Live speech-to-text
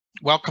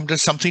welcome to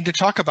Something to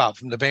Talk About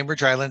from the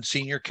Bainbridge Island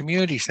Senior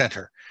Community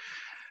Center.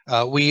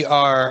 We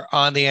are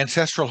on the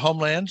ancestral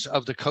homelands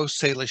of the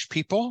Coast Salish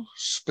people,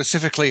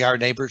 specifically our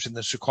neighbors in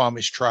the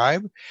Suquamish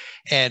Tribe,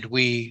 and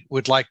we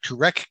would like to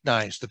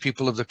recognize the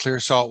people of the clear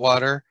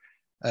saltwater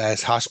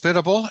as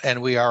hospitable, and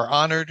we are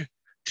honored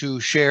to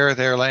share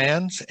their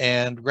lands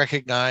and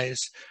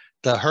recognize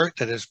the hurt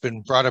that has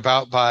been brought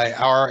about by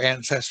our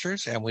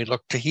ancestors, and we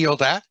look to heal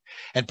that.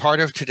 And part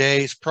of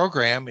today's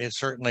program is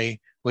certainly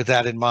with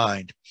that in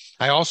mind.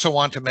 I also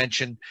want to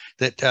mention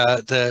that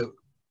the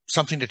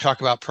Something to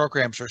Talk About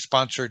programs are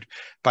sponsored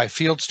by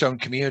Fieldstone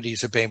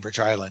Communities of Bainbridge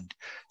Island.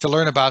 To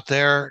learn about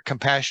their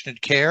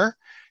compassionate care,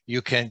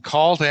 you can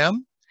call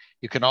them.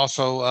 You can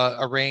also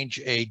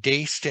arrange a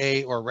day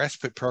stay or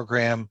respite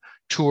program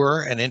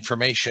tour and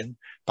information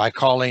by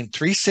calling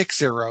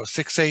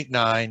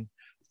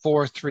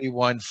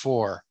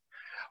 360-689-4314.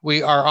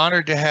 We are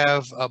honored to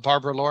have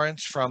Barbara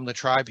Lawrence from the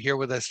tribe here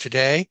with us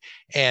today,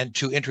 and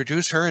to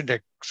introduce her and to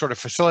sort of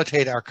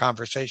facilitate our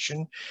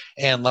conversation,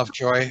 Ann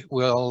Lovejoy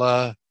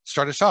will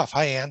start us off.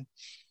 Hi, Ann.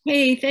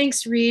 Hey,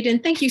 thanks, Reed.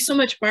 And thank you so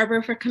much,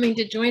 Barbara, for coming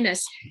to join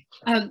us.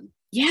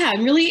 Yeah,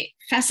 I'm really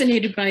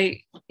fascinated by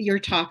your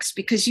talks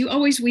because you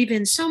always weave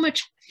in so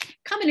much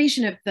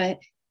combination of the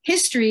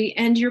history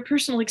and your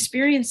personal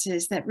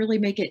experiences that really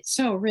make it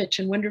so rich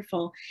and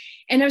wonderful.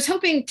 And I was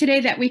hoping today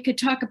that we could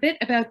talk a bit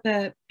about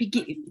the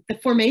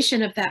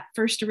formation of that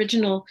first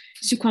original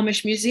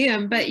Suquamish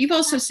Museum, but you've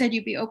also said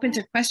you'd be open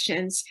to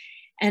questions.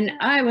 And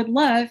I would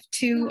love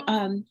to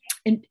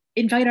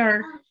invite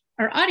our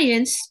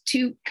audience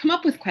to come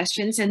up with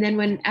questions. And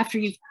then after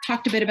you've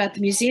talked a bit about the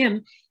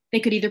museum,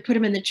 they could either put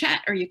them in the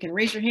chat or you can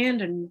raise your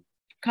hand and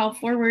call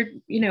forward,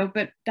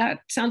 but that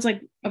sounds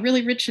like a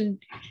really rich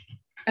and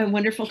a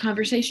wonderful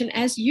conversation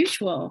as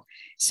usual.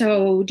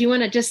 So do you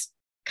want to just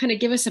kind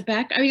of give us a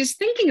back? I was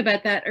thinking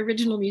about that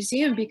original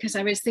museum because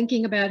I was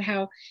thinking about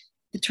how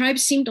the tribe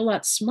seemed a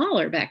lot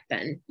smaller back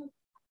then.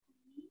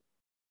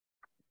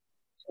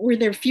 Were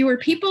there fewer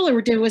people,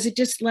 or was it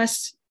just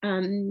less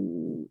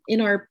in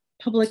our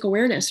public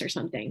awareness or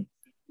something?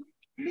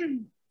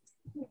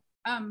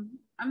 I'm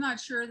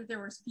not sure that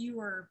there was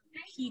fewer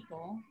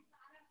people.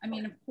 I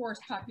mean, of course,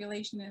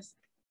 population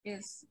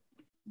is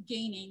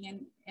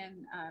gaining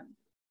and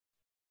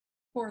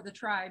for the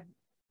tribe,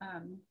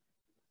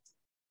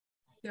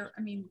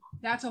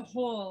 that's a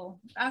whole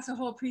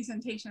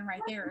presentation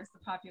right there, is the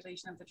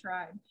population of the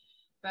tribe.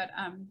 But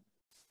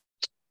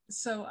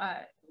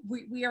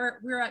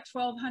we're at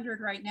 1,200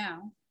 right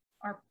now.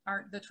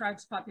 The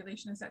tribe's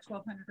population is at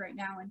 1,200 right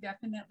now, and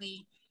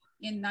definitely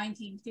in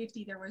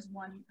 1950 there was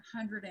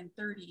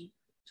 130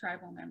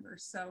 tribal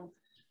members. So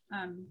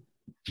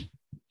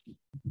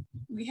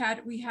we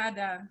had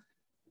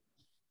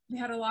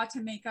a lot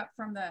to make up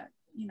from the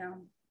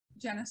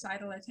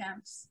genocidal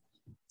attempts.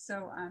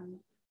 So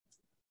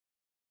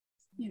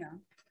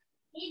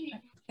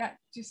that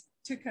just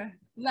took a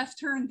left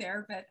turn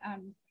there, but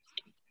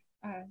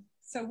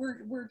so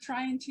we're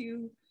trying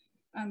to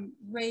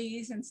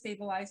raise and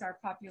stabilize our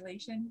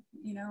population,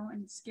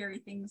 and scary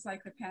things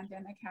like the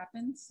pandemic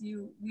happens.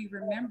 We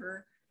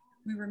remember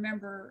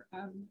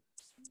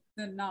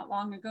the not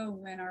long ago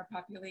when our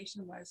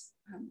population was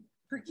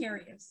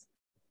precarious.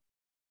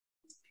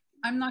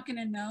 I'm not going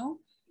to know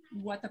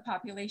what the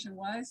population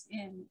was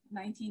in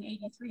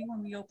 1983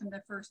 when we opened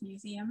the first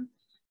museum,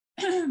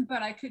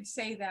 but I could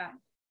say that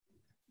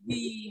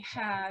we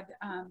had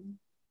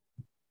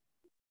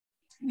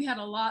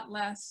a lot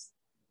less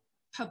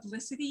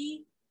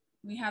publicity.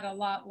 We had a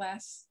lot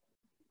less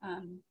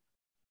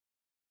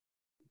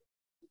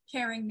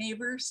caring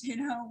neighbors.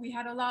 We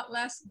had a lot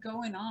less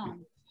going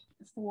on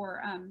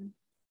for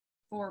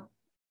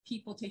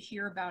people to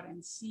hear about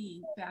and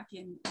see back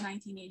in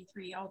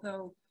 1983.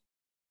 Although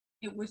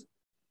it was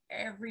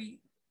every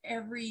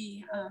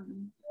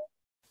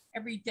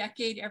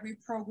decade, every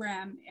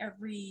program,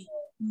 every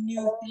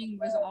new thing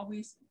was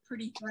always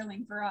pretty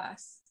thrilling for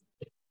us.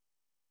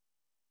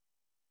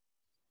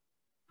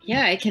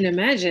 Yeah, I can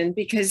imagine,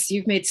 because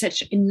you've made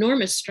such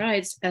enormous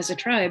strides as a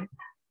tribe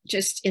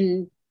just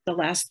in the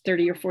last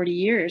 30 or 40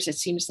 years, it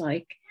seems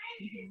like.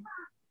 Mm-hmm.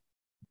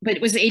 But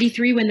it was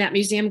 83 when that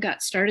museum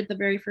got started, the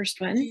very first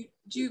one?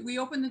 We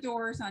opened the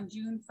doors on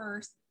June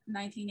 1st,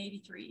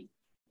 1983.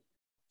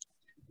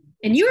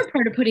 And you were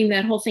part of putting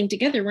that whole thing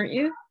together, weren't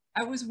you?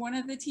 I was one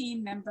of the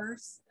team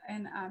members.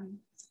 And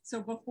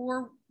so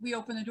before we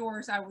opened the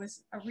doors, I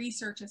was a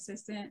research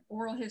assistant,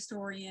 oral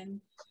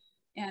historian,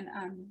 and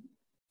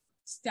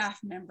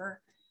staff member.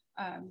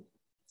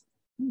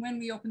 When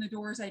we opened the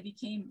doors, I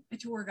became a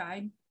tour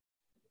guide.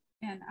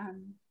 And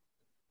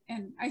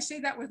I say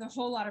that with a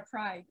whole lot of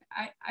pride.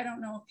 I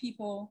don't know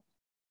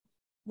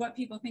what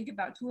people think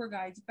about tour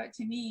guides, but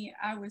to me,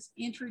 I was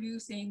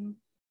introducing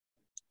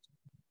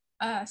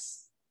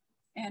us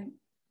and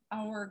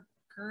our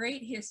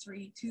great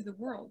history to the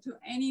world, to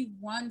any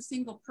one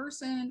single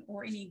person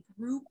or any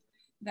group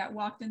that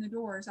walked in the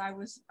doors. I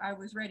was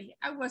ready.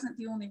 I wasn't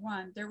the only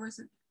one. There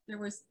was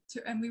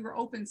two, and we were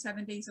open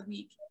 7 days a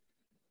week,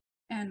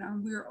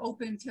 and we were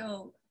open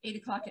till 8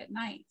 o'clock at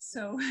night.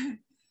 So,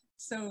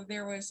 so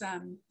there was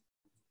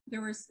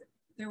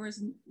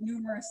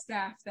numerous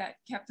staff that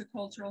kept the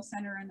cultural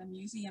center and the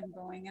museum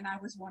going, and I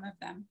was one of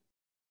them.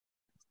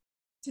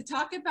 To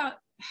talk about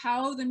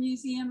how the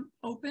museum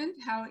opened,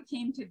 how it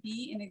came to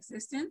be in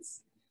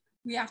existence,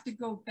 we have to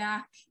go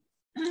back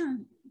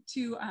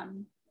to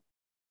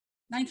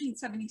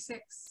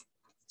 1976,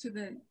 to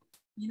the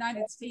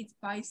United States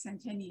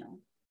bicentennial.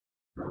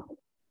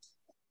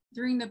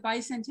 During the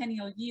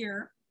bicentennial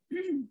year,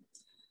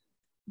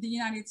 the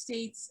United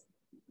States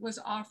was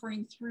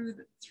offering through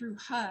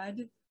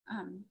HUD,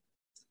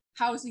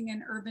 Housing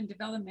and Urban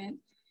Development,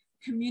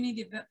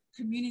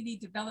 community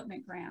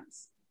development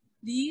grants.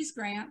 These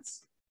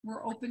grants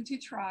were open to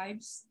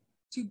tribes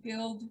to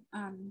build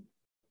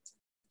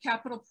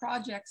capital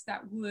projects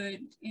that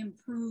would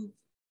improve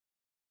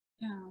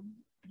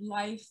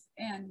life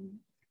and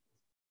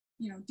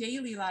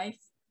daily life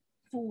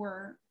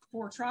for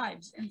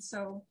tribes. And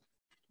so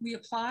we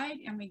applied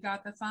and we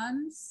got the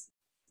funds,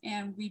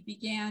 and we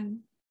began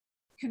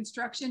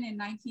construction in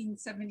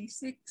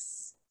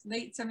 1976,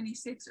 late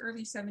 76,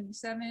 early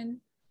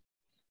 77.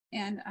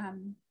 And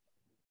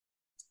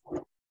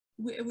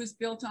it was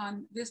built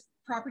on this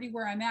property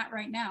where I'm at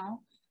right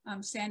now,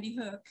 Sandy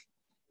Hook,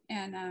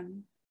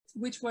 and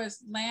which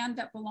was land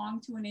that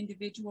belonged to an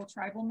individual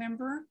tribal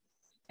member.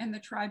 And the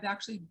tribe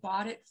actually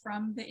bought it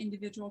from the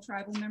individual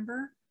tribal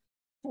member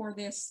for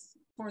this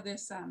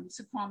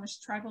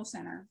Suquamish Tribal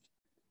Center.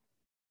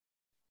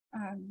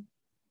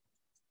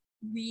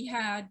 We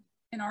had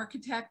an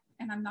architect,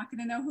 and I'm not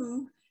going to know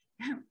who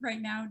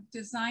right now,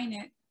 design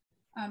it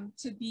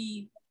to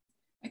be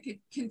like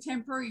a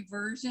contemporary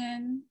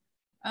version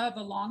of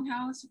a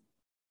longhouse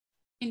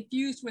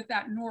infused with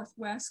that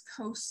Northwest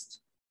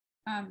coast,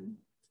 or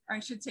I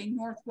should say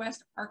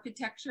Northwest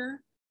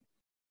architecture,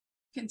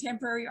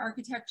 contemporary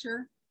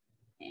architecture,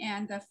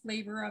 and the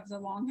flavor of the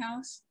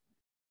longhouse.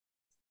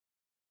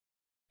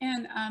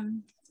 And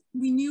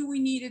we knew we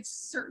needed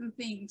certain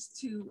things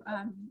to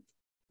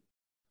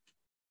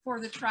for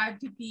the tribe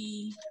to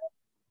be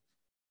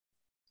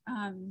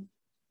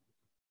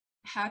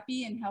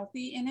happy and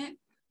healthy in it.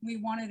 We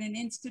wanted an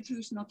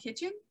institutional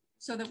kitchen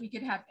so that we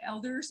could have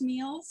elders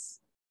meals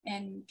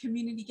and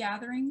community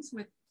gatherings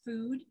with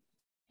food.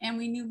 And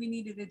we knew we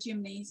needed a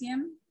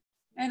gymnasium.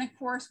 And of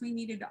course we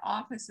needed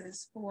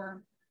offices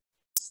for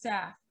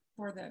staff,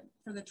 for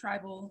the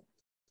tribal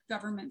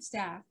government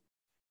staff.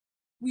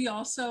 We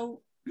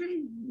also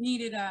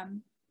needed,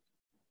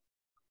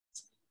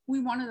 we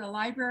wanted a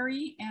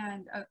library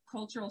and a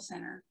cultural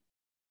center.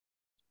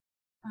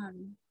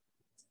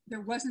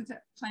 There wasn't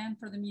a plan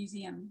for the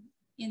museum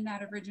in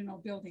that original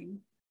building.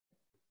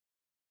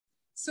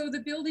 So the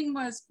building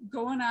was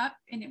going up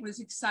and it was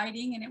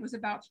exciting, and it was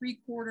about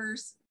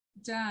 3/4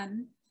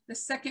 done. The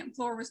second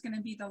floor was going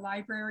to be the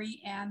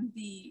library and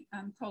the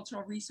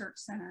cultural research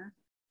center.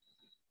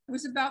 It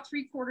was about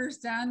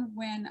 3/4 done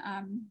when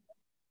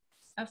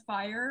a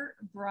fire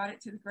brought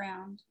it to the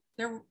ground.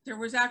 There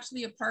was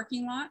actually a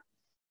parking lot,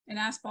 an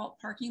asphalt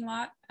parking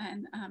lot,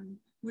 and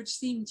which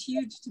seemed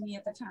huge to me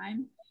at the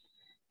time.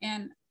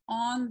 And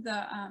on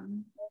the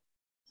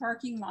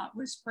parking lot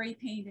was spray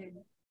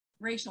painted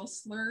racial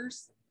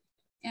slurs,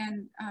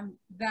 and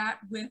that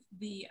with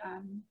the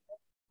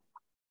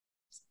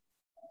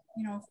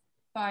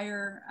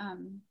fire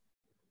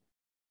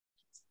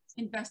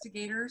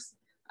investigators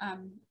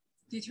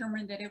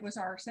determined that it was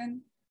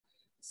arson.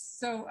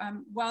 So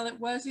while it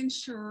was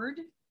insured,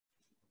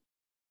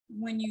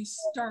 when you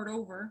start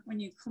over, when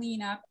you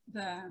clean up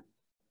the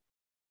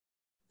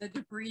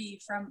debris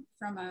from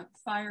a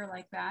fire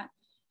like that,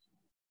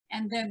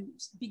 and then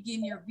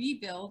begin your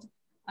rebuild,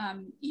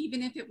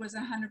 even if it was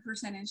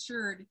 100%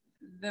 insured,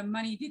 the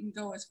money didn't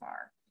go as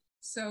far.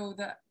 So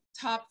the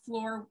top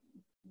floor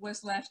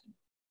was left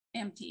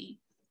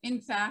empty.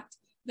 In fact,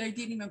 they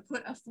didn't even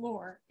put a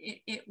floor.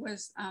 It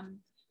was,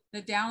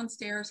 the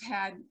downstairs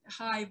had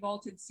high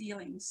vaulted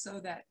ceilings, so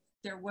that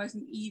there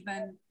wasn't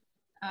even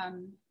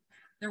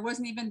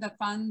the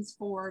funds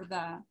for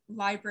the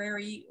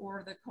library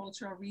or the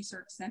cultural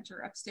research center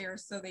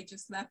upstairs. So they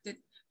just left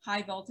it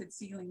high vaulted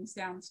ceilings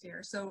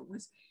downstairs. So it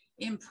was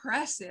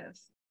impressive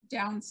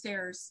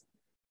downstairs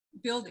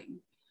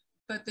building,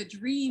 but the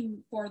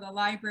dream for the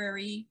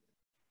library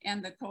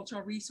and the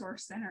cultural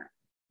research center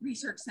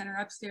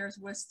upstairs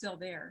was still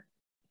there.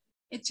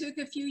 It took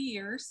a few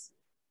years.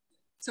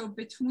 So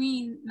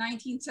between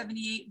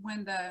 1978,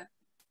 when the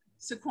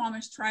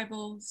Suquamish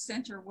Tribal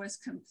Center was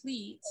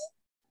complete,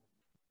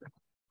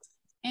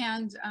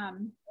 and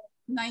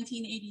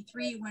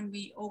 1983, when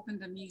we opened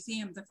the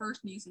museum, the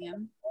first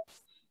museum,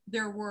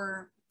 there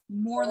were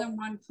more than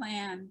one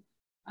plan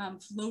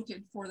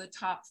floated for the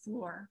top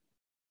floor.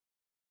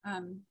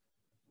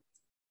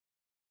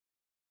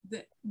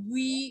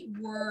 We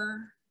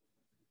were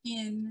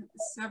in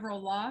several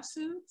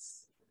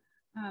lawsuits,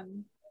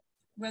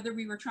 whether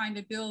we were trying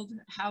to build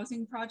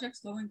housing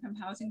projects, low-income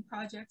housing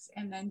projects,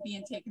 and then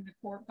being taken to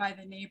court by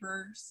the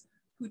neighbors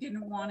who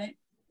didn't want it,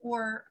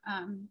 or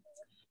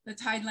the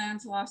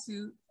Tidelands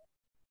lawsuit,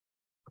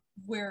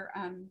 where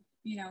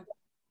you know,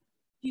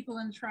 people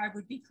in the tribe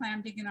would be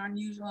clam digging on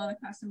unusual and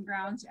unaccustomed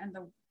grounds, and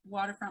the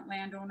waterfront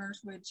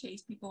landowners would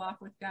chase people off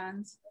with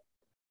guns.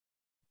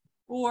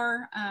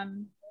 Or,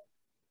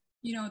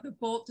 you know, the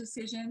Bolt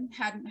decision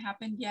hadn't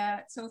happened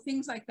yet. So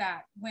things like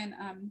that. When,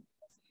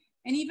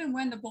 and even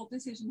when the Bolt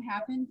decision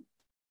happened,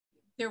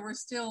 there were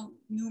still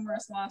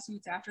numerous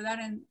lawsuits after that,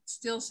 and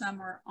still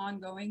some are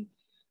ongoing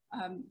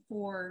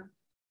for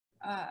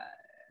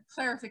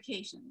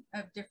clarification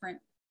of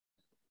different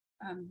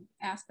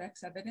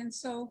aspects of it. And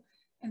so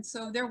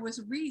there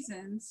was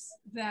reasons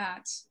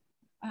that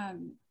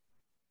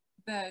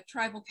the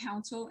tribal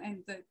council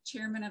and the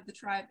chairman of the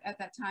tribe at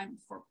that time,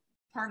 for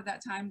part of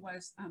that time,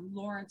 was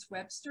Lawrence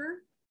Webster,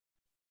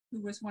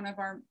 who was one of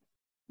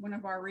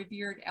our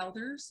revered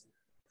elders,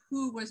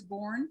 who was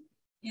born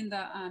in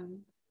the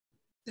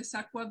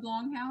Suquamish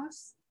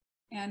Longhouse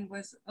and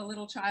was a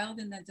little child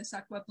in the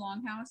Suquamish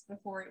Longhouse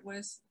before it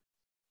was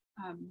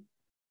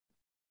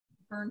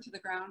burned to the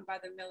ground by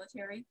the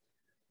military.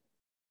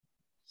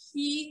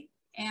 He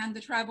and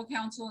the tribal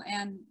council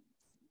and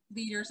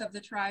leaders of the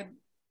tribe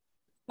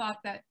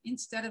thought that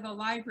instead of a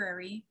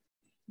library,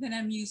 then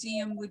a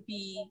museum would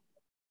be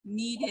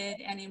needed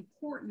and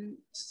important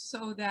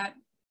so that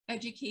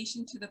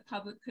education to the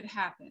public could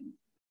happen.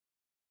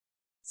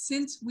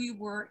 Since we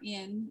were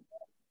in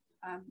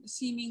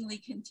seemingly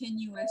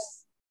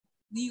continuous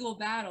legal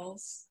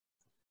battles,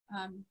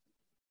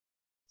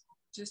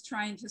 just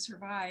trying to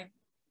survive,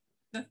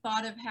 the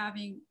thought of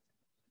having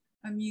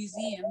a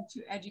museum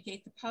to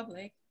educate the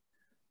public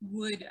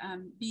would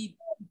be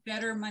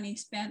better money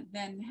spent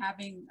than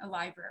having a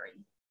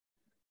library.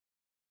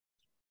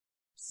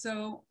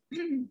 So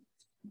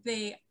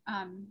they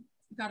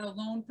got a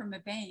loan from a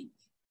bank,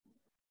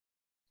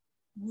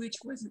 which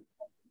was,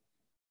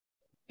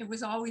 it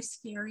was always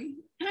scary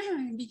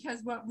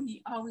because what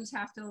we always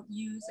have to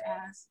use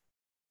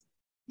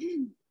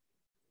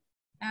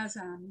as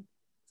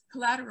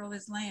collateral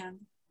is land,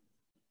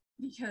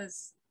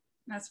 because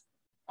that's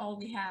all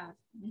we have,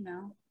 you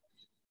know.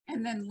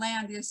 And then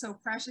land is so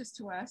precious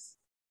to us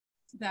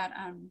that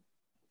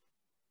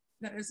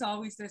that is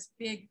always this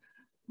big,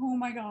 oh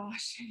my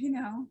gosh, you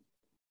know.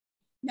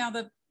 Now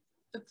the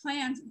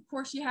plans, of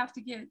course, you have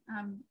to get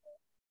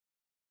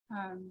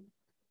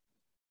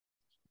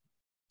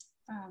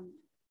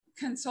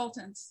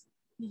consultants.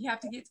 You have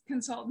to get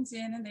consultants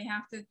in, and they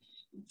have to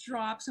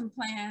draw up some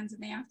plans,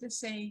 and they have to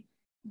say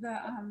the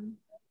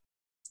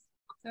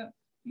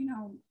you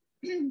know,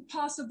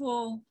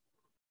 possible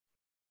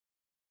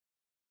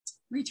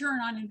return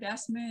on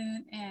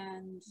investment,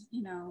 and,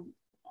 you know,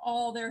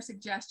 all their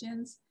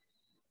suggestions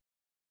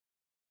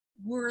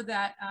were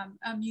that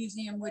a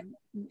museum would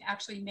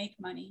actually make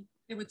money.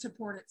 It would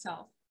support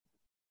itself.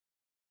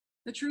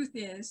 The truth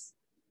is,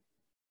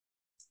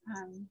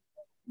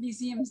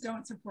 museums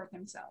don't support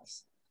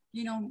themselves.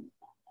 You know,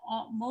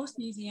 most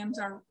museums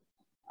are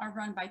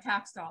run by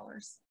tax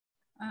dollars.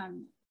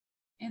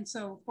 And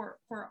so for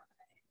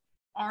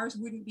ours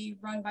wouldn't be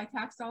run by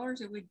tax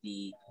dollars. It would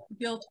be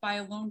built by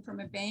a loan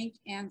from a bank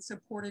and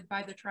supported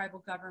by the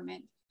tribal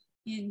government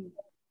in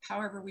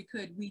however we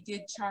could. We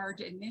did charge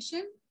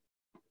admission.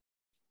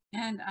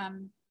 And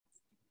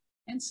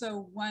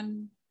so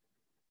one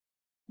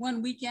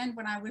weekend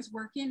when I was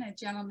working, a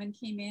gentleman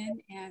came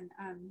in, and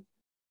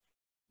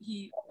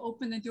he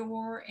opened the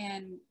door,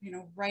 and, you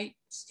know, right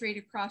straight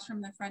across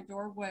from the front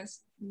door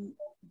was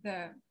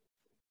the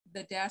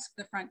desk,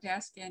 the front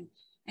desk.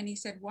 And he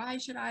said, "Why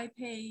should I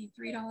pay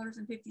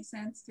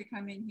 $3.50 to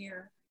come in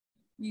here?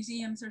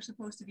 Museums are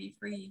supposed to be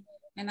free."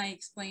 And I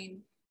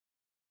explained,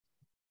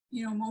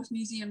 you know, most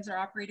museums are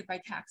operated by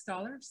tax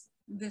dollars.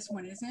 This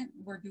one isn't.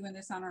 We're doing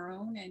this on our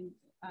own, and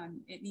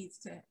it needs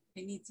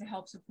to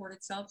help support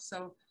itself.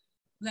 So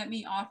let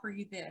me offer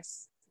you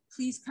this.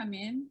 Please come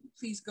in,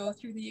 please go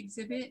through the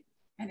exhibit.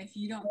 And if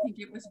you don't think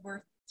it was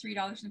worth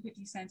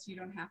 $3.50, you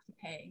don't have to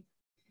pay.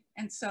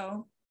 And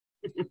so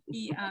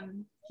he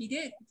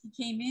did. He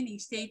came in, he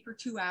stayed for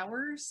 2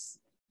 hours.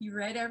 He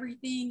read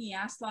everything. He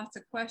asked lots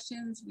of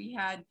questions. We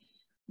had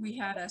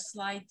a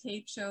slide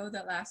tape show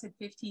that lasted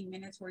 15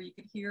 minutes where you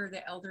could hear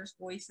the elders'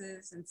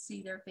 voices and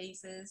see their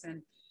faces,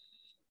 and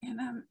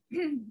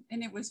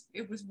it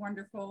was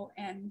wonderful.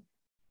 And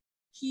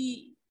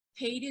he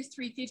paid his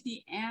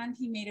 $3.50, and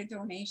he made a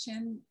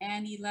donation,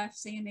 and he left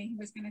saying that he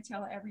was going to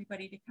tell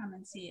everybody to come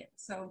and see it.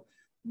 So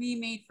we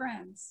made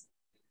friends.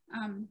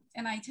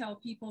 And I tell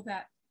people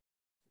that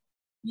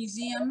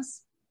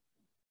museums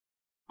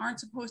aren't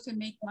supposed to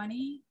make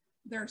money.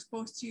 They're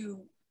supposed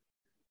to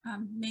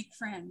make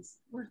friends.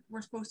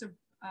 We're supposed to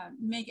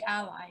make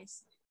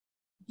allies,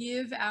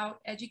 give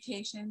out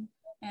education,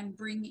 and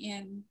bring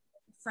in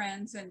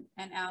friends and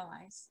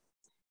allies.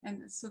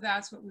 And so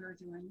that's what we were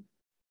doing.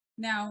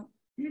 Now,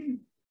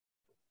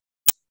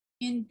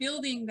 in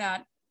building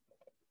that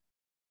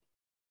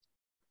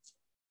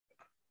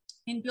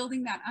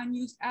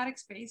unused attic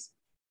space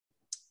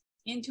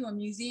into a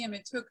museum,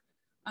 it took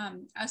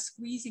us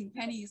squeezing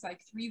pennies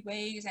like 3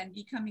 ways and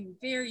becoming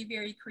very,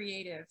 very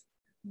creative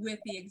with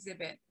the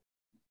exhibit.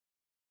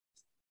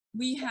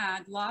 we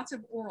had lots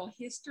of oral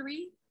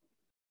history.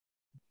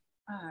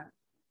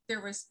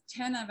 There was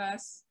 10 of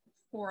us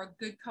for a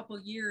good couple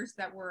years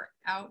that were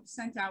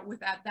sent out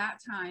with, at that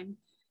time,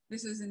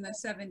 this was in the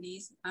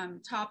 70s,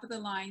 top of the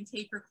line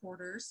tape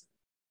recorders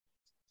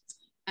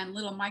and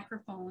little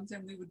microphones,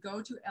 and we would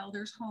go to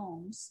elders'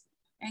 homes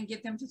and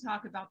get them to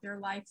talk about their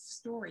life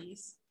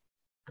stories.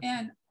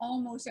 And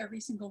almost every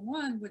single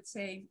one would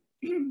say,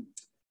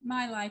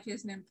 my life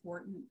isn't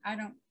important.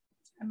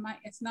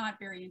 It's not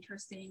very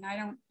interesting.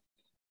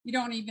 You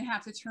don't even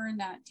have to turn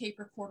that tape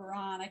recorder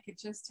on. I could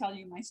just tell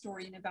you my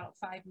story in about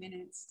 5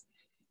 minutes.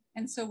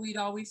 And so we'd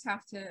always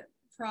have to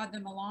prod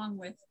them along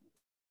with,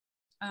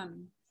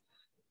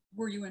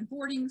 were you in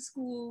boarding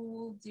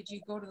school? Did you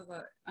go to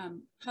the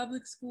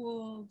public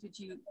school? Did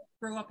you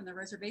grow up in the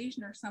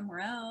reservation or somewhere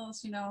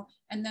else, you know?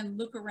 And then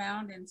look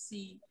around and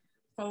see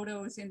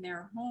photos in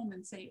their home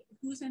and say,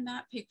 who's in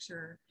that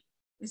picture?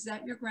 Is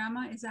that your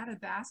grandma? Is that a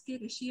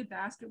basket? Is she a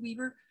basket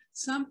weaver?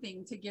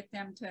 Something to get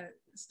them to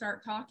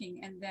start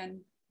talking. And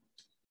then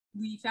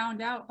we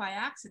found out by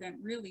accident,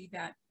 really,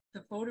 that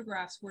the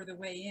photographs were the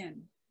way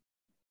in.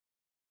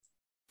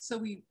 So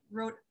we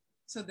wrote,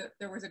 so that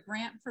there was a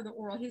grant for the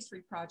oral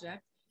history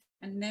project,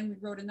 and then we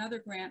wrote another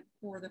grant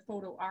for the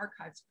photo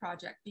archives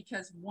project,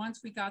 because once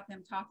we got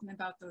them talking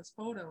about those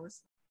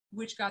photos,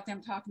 which got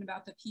them talking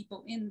about the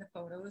people in the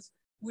photos,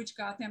 which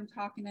got them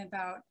talking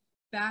about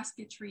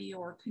basketry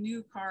or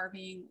canoe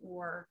carving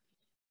or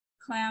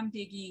clam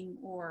digging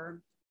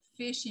or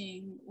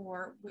fishing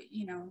or,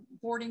 you know,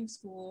 boarding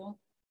school,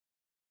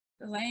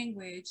 the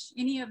language,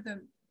 any of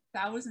the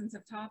thousands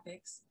of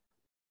topics,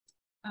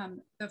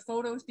 the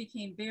photos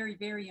became very,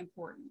 very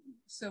important.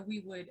 So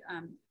we would,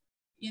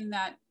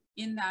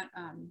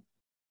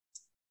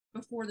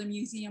 before the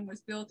museum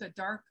was built, a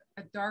dark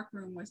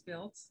room was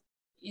built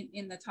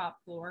in the top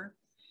floor,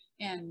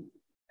 and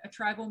a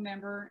tribal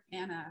member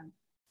and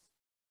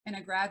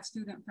a grad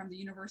student from the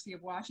University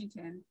of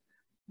Washington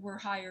were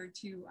hired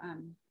to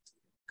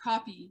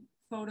copy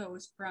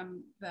photos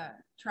from the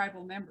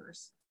tribal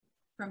members,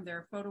 from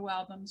their photo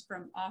albums,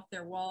 from off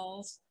their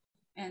walls.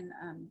 And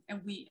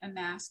we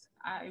amassed,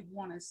 I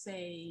want to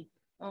say,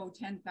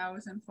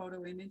 10,000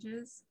 photo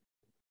images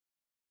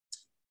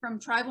from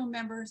tribal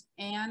members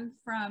and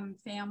from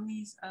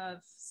families of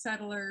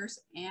settlers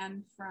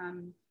and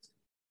from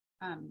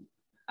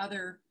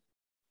other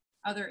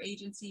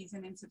agencies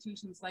and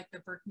institutions like the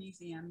Burke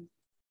Museum,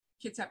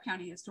 Kitsap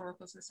County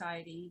Historical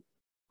Society.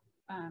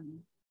 I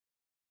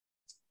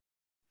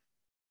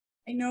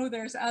know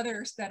there's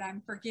others that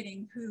I'm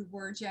forgetting who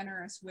were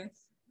generous with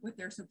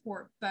their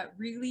support, but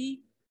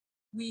really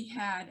we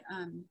had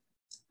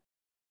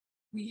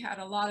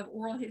a lot of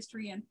oral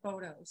history and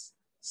photos.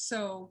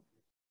 So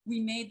we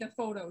made the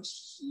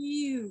photos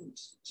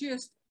huge,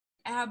 just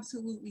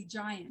absolutely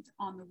giant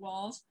on the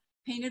walls,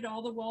 painted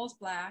all the walls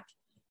black,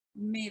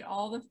 made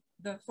all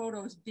the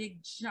photos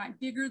big, giant,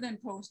 bigger than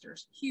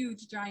posters,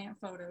 huge giant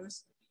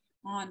photos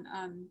on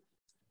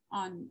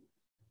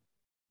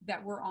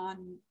that were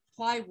on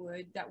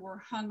plywood that were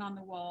hung on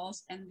the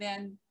walls, and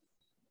then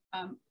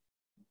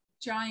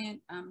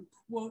giant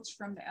quotes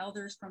from the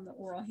elders from the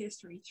oral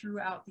history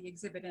throughout the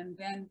exhibit. And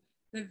then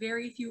the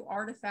very few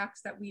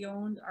artifacts that we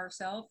owned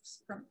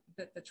ourselves, from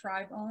that the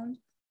tribe owned,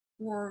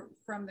 or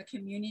from the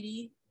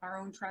community, our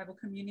own tribal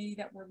community,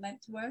 that were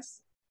lent to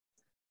us.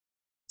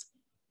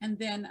 And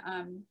then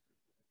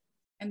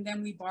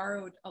we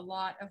borrowed a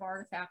lot of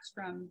artifacts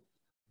from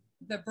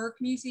the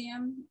Burke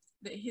Museum,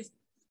 the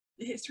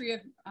history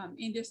of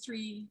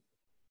industry,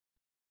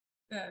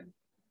 the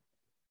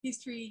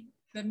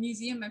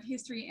Museum of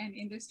History and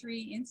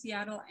Industry in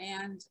Seattle,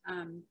 and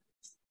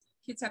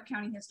Kitsap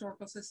County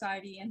Historical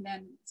Society, and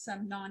then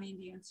some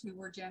non-Indians who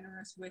were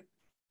generous with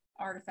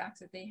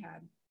artifacts that they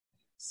had.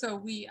 So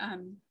we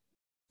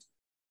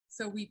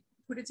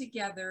put it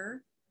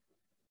together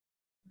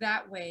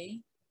that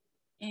way,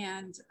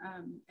 and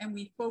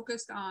we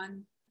focused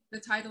on, the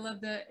title of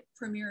the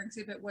premier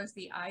exhibit was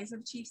The Eyes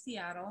of Chief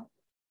Seattle.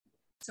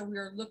 So we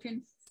were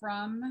looking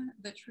from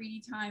the treaty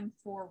time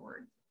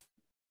forward,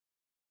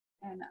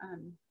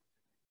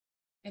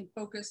 and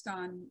focused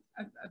on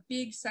a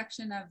big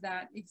section of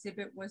that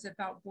exhibit was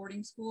about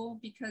boarding school,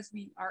 because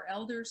our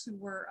elders who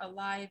were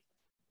alive,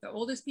 the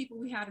oldest people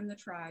we had in the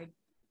tribe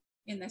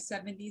in the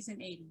 70s and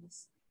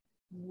 80s,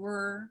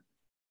 were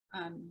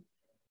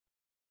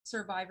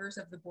survivors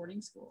of the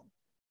boarding school,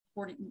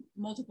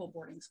 multiple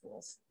boarding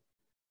schools.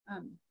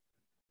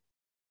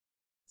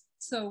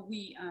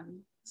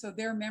 So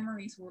their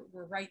memories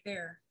were right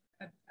there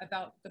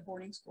about the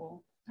boarding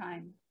school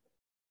time.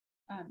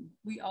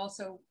 We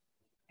also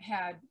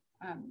had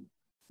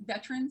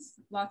veterans,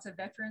 lots of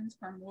veterans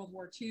from World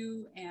War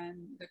II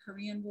and the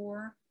Korean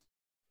War.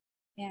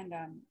 And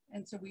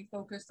so we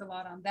focused a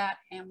lot on that.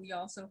 And we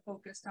also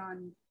focused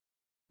on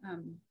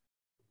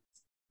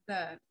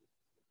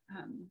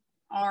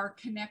our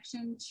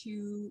connection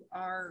to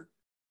our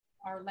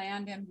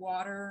land and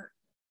water,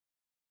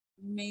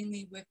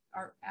 mainly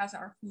as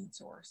our food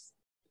source.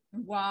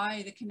 And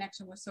why the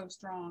connection was so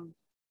strong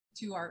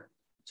to our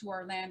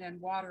land and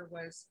water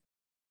was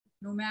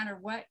no matter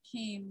what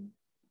came,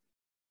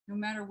 no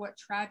matter what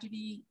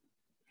tragedy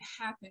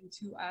happened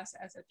to us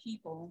as a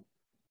people,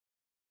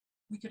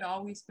 we could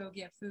always go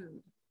get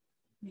food.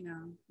 You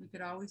know, we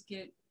could always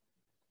get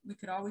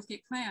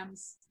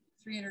clams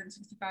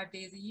 365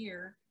 days a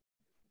year.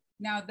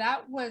 Now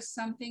that was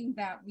something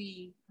that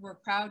we were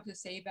proud to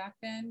say back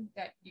then,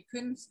 that you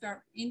couldn't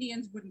starve,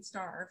 Indians wouldn't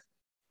starve.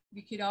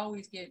 We could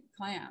always get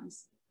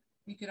clams.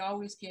 We could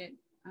always get,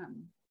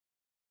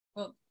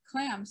 well,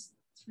 clams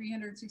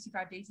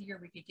 365 days a year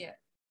we could get.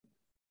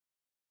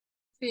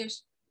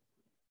 Fish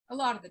a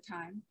lot of the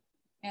time.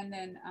 And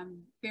then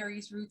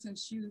berries, roots and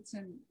shoots,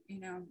 and, you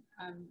know,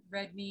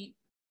 red meat,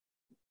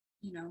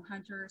 you know,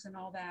 hunters and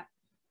all that.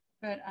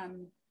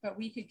 But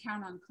we could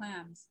count on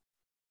clams.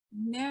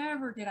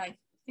 Never did I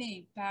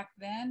think back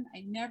then,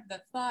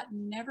 the thought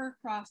never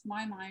crossed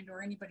my mind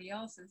or anybody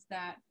else's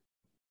that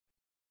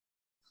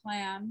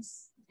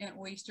clams and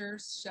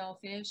oysters,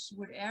 shellfish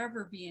would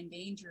ever be in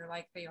danger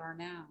like they are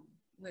now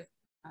with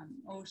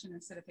ocean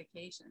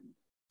acidification.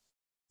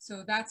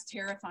 So that's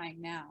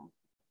terrifying now.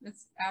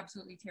 It's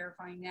absolutely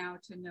terrifying now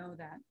to know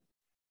that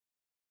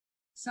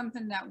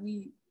something that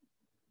we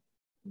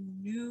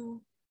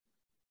knew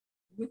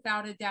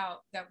without a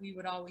doubt that we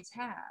would always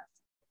have,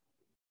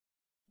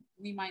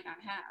 we might not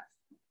have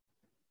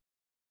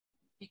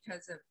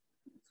because of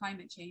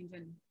climate change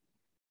and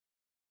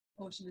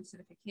ocean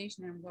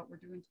acidification and what we're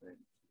doing to it.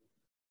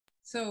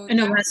 So I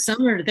know last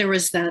summer there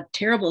was that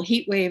terrible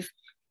heat wave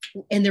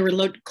and there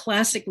were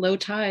classic low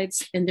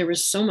tides and there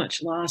was so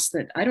much loss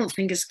that I don't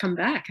think has come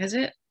back, has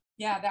it?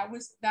 Yeah, that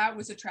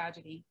was a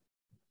tragedy.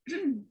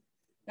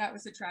 That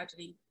was a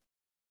tragedy.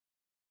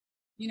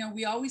 You know,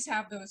 we always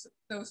have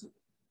those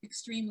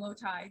extreme low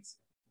tides.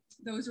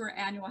 Those were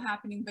annual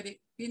happening, but it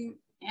didn't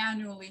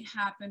annually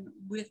happen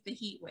with the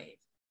heat wave.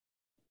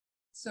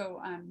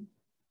 So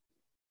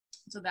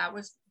so that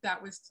was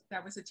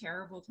a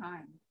terrible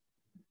time.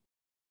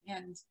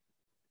 And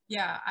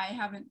yeah,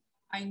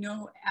 I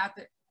know at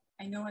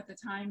the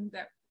time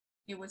that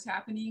it was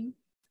happening,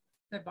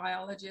 the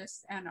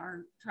biologists and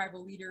our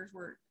tribal leaders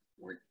were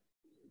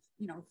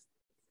you know,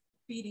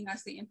 feeding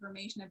us the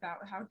information about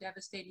how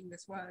devastating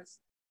this was.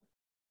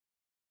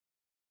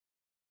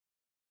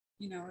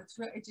 You know,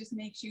 it just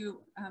makes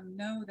you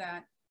know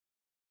that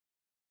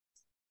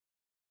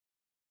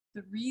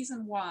the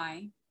reason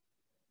why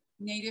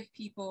Native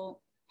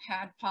people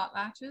had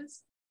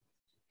potlatches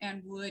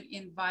and would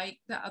invite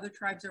the other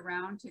tribes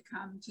around to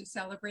come to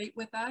celebrate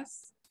with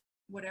us,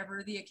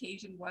 whatever the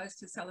occasion was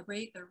to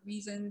celebrate, the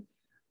reason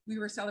we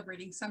were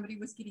celebrating, somebody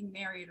was getting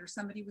married or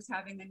somebody was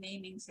having a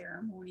naming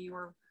ceremony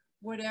or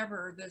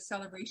whatever the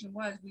celebration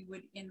was, we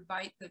would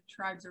invite the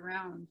tribes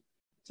around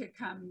to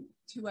come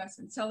to us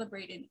and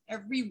celebrate, and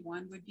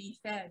everyone would be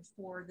fed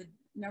for the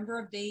number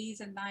of days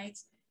and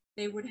nights.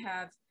 They would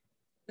have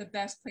the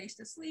best place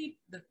to sleep,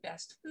 the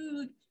best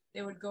food.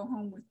 They would go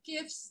home with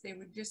gifts. They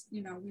would just,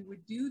 you know, we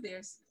would do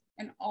this,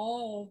 and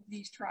all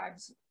these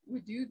tribes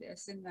would do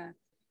this. And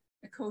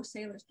the Coast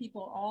Salish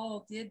people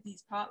all did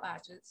these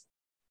potlatches.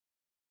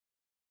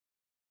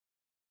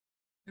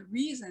 The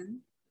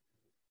reason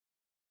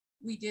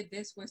we did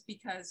this was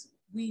because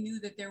we knew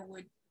that there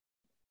would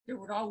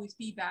always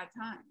be bad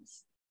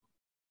times.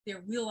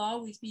 There will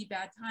always be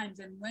bad times,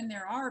 and when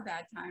there are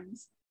bad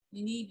times,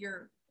 you need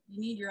your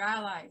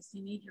allies,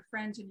 you need your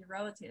friends and your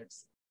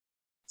relatives,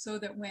 so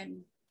that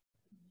when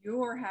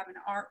you're having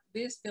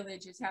this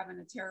village is having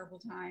a terrible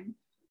time,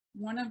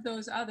 one of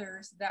those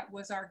others that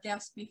was our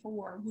guest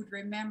before would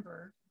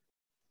remember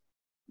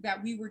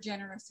that we were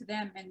generous to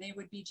them and they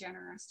would be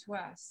generous to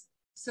us.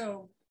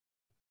 So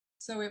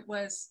it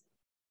was,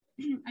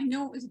 I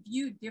know it was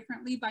viewed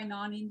differently by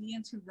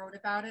non-Indians who wrote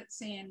about it,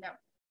 saying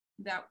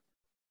that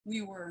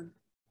we were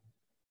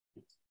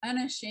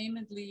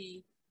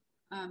unashamedly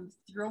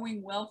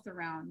throwing wealth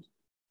around.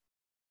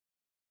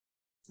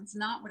 It's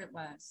not what it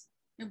was.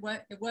 It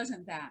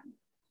wasn't that.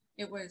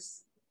 It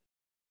was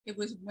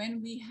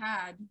when we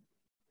had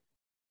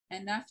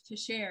enough to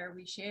share,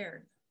 we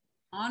shared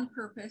on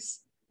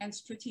purpose and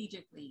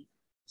strategically,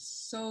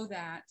 so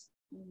that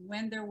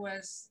when there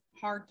was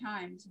hard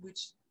times,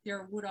 which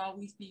there would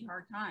always be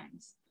hard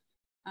times.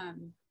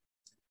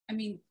 I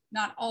mean,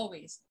 not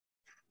always.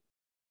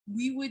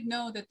 We would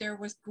know that there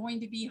was going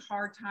to be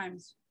hard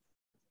times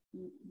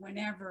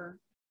whenever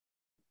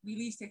we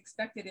least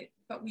expected it,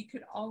 but we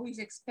could always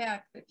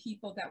expect the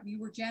people that we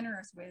were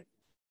generous with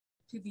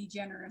to be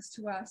generous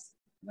to us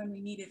when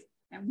we needed it,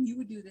 and we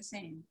would do the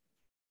same.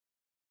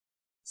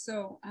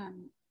 So,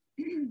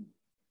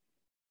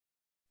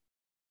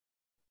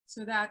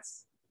 so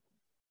that's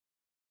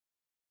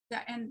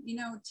that. And you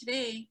know,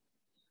 today,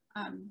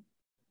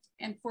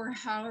 and for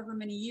however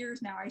many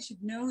years now, I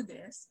should know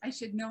this. I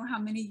should know how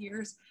many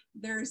years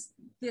there's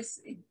this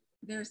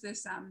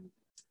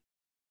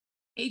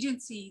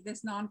agency,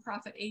 this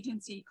nonprofit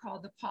agency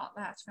called the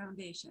Potlatch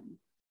Foundation,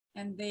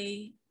 and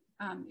they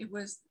it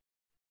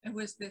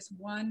was this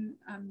one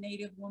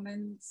Native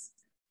woman's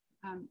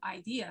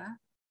idea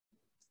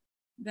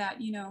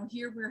that, you know,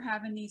 here we're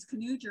having these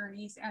canoe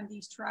journeys, and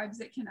these tribes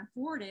that can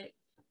afford it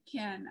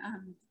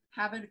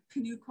have a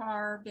canoe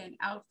carved and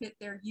outfit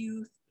their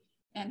youth,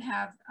 and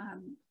have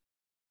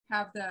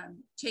the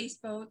chase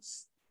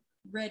boats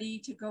ready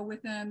to go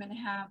with them, and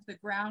have the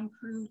ground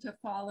crew to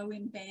follow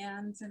in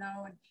bands, you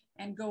know,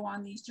 and go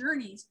on these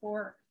journeys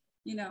for,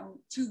 you know,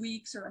 2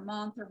 weeks or a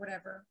month or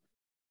whatever.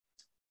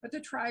 But the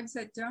tribes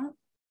that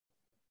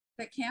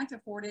can't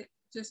afford it,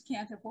 just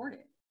can't afford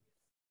it.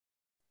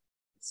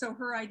 So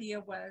her idea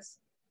was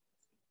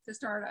to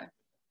start a,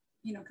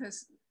 you know,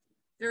 because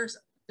there's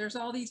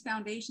all these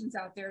foundations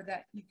out there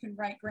that you can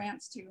write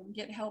grants to and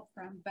get help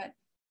from, but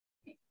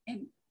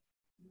and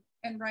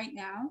right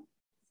now,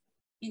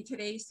 in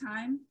today's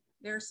time,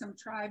 there's some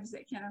tribes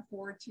that can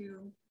afford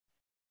to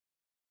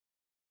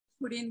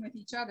put in with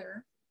each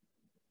other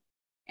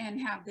and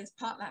have this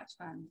potlatch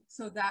fund.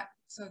 So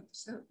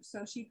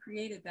she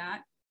created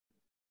that,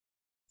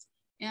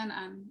 and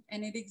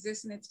it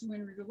exists and it's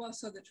doing really well.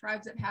 So the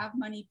tribes that have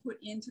money put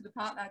into the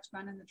potlatch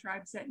fund, and the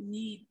tribes that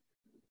need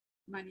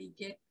money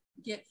get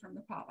from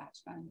the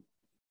potlatch fund.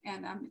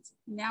 And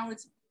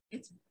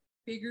it's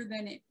bigger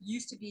than it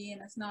used to be,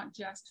 and it's not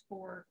just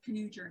for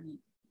canoe journey.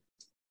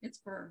 It's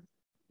for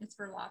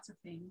lots of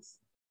things.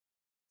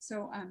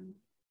 So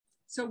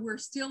so we're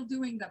still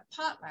doing the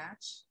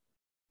potlatch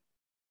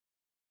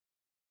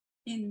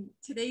in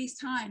today's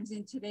times,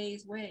 in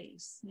today's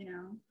ways, you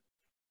know,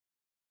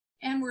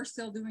 and we're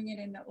still doing it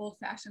in the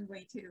old-fashioned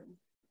way too.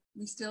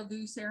 We still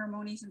do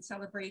ceremonies and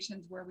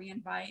celebrations where we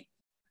invite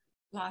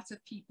lots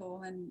of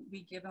people and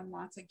we give them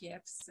lots of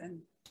gifts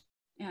and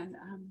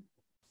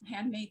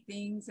handmade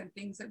things and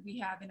things that we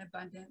have in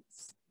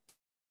abundance.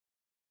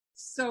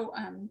 So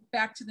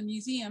back to the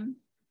museum,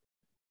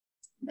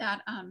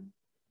 that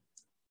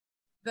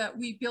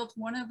we built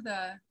one of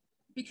the,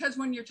 because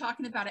when you're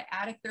talking about an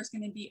attic, there's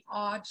going to be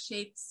odd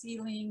shaped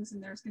ceilings,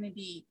 and there's going to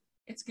be,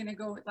 it's going to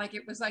go like,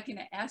 it was like in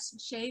an S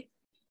shape.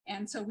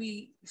 And so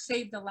we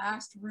saved the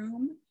last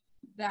room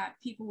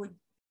that people would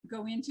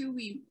go into.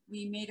 We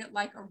made it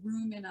like a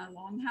room in a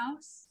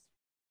longhouse,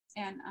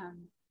 and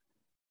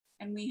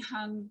we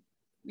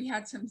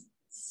had some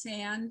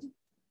sand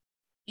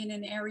in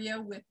an area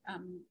with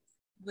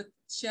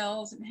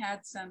shells, and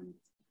had some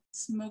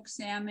smoked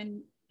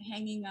salmon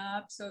hanging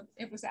up. So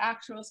it was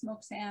actual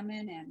smoked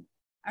salmon. And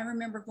I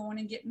remember going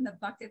and getting the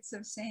buckets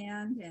of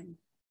sand and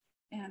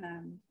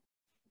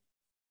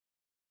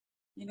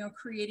you know,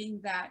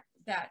 creating that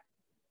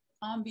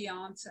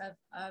ambiance of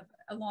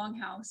a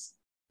longhouse,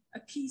 a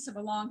piece of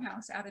a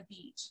longhouse at a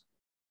beach.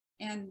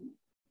 And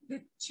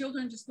the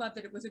children just loved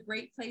it. It was a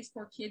great place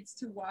for kids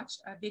to watch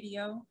a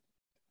video,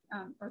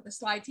 or the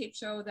slide tape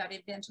show that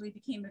eventually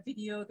became a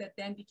video that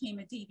then became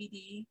a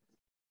DVD.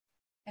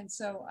 And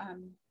so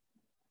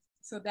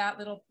so that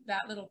little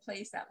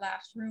place, that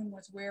last room,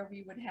 was where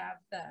we would have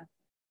the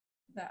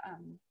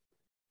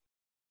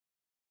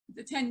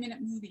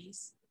 10-minute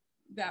movies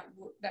that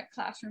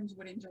classrooms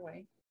would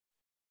enjoy.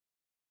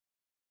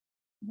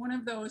 One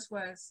of those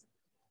was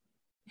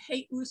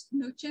Hey Oos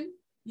Nuchen.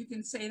 You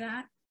can say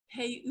that.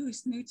 Hey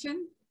Oos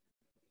Nuchen.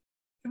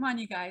 Come on,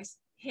 you guys.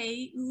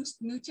 Hey Oos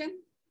Nuchen.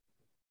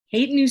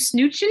 Hey Oos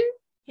Nuchen.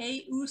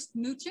 Hey Oos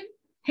Nuchen.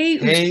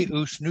 Hey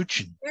Oos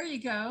Nuchen. There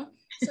you go.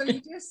 So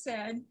you just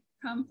said,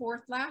 come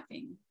forth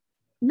laughing.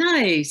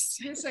 Nice.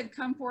 You just said,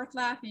 come forth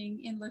laughing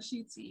in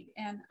Lashutsi.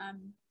 And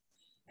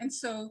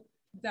so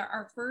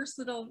our first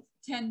little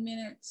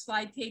 10-minute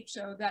slide tape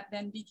show that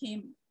then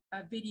became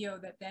a video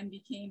that then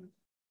became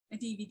a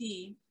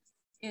DVD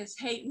is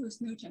Hey Oos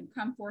Nuchen,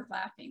 come forth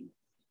laughing.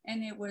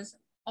 And it was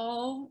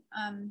all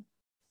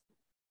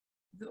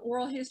the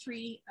oral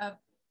history of,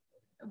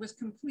 it was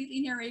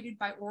completely narrated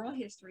by oral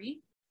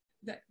history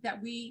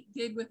that we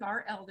did with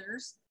our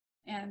elders.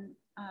 And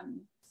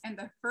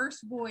the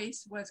first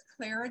voice was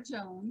Clara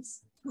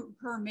Jones, who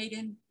her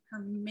maiden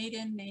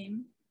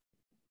name,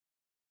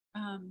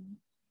 her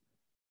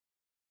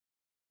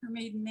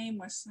maiden name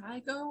was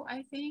Saigo,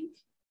 I think.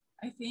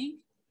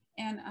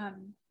 And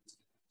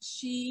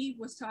she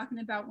was talking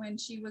about when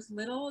she was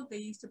little, they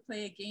used to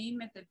play a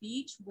game at the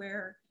beach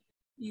where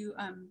you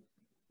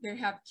they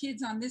have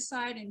kids on this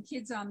side and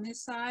kids on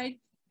this side,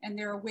 and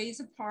they're a ways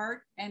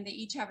apart, and they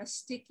each have a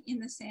stick in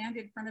the sand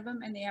in front of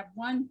them, and they have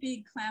one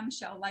big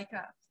clamshell, like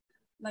a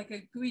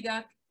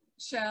geoduck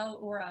shell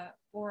or a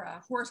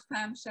horse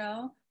clam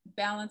shell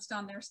balanced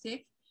on their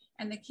stick.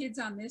 And the kids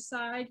on this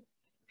side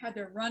had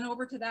to run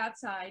over to that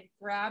side,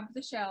 grab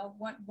the shell,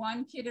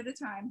 one kid at a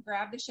time,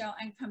 grab the shell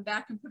and come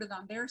back and put it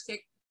on their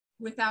stick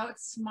without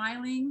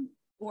smiling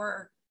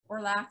or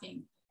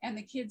laughing. And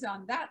the kids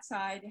on that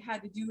side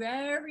had to do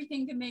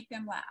everything to make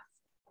them laugh.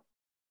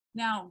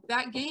 Now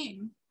that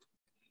game,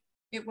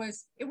 it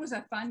was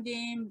a fun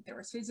game. There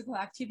was physical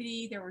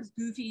activity, there was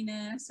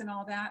goofiness and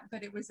all that,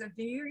 but it was a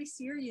very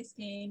serious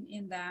game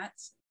in that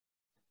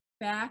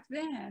back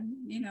then,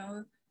 you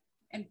know,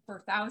 and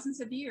for thousands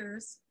of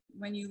years,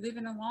 when you live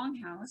in a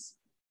longhouse,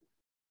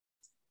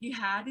 you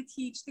had to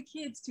teach the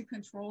kids to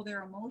control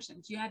their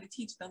emotions. You had to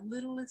teach the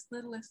littlest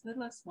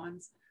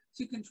ones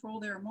to control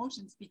their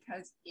emotions,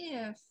 because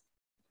if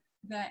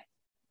the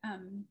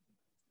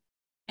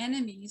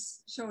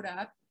enemies showed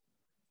up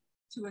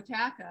to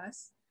attack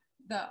us,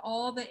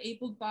 all the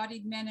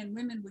able-bodied men and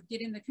women would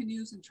get in the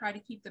canoes and try to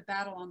keep the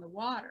battle on the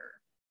water.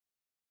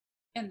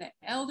 And the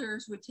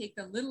elders would take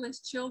the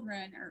littlest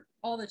children, or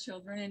all the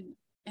children,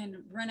 and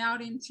run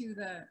out into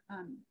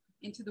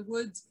the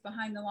woods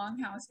behind the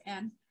longhouse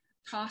and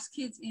toss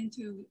kids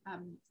into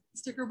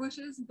sticker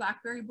bushes,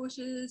 blackberry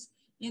bushes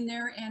in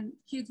there, and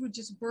kids would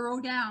just burrow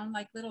down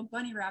like little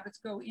bunny rabbits,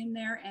 go in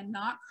there and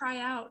not cry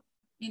out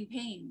in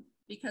pain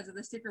because of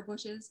the sticker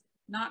bushes,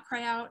 not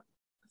cry out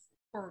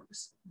for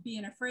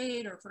being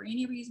afraid or for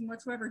any reason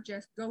whatsoever,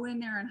 just go in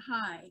there and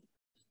hide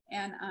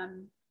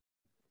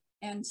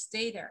and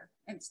stay there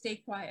and stay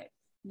quiet.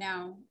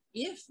 Now,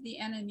 if the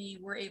enemy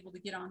were able to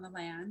get on the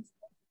land,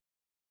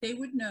 they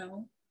would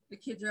know the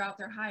kids are out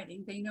there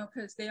hiding. They know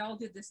because they all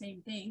did the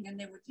same thing, and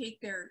they would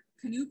take their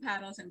canoe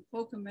paddles and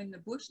poke them in the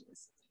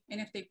bushes. And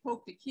if they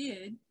poked a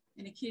kid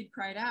and a kid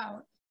cried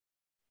out,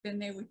 then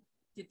they would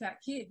get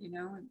that kid, you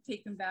know, and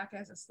take them back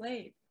as a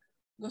slave.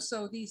 Well,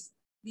 so these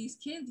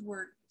kids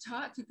were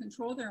taught to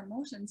control their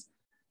emotions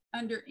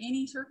under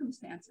any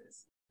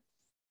circumstances.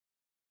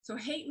 So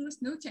Hate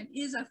Loose Newton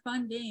is a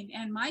fun game,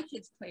 and my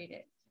kids played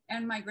it,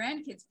 and my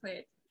grandkids played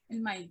it,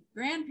 and my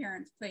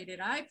grandparents played it.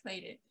 I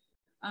played it.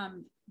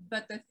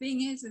 But the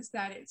thing is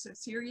that it's a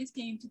serious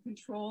game to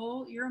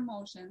control your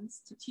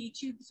emotions, to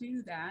teach you to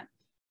do that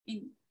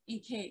in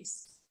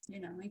case, you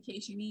know, in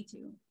case you need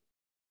to.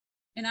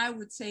 And I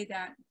would say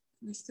that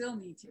we still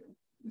need to.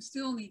 We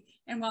still need,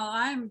 and while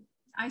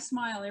I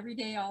smile every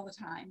day all the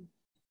time,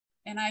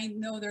 and I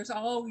know there's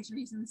always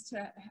reasons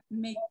to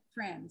make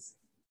friends.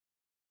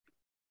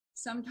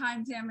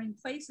 Sometimes I'm in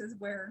places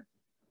where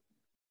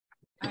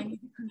I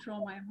need to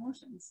control my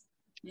emotions,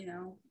 you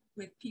know,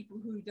 with people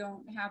who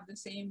don't have the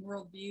same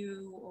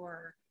worldview,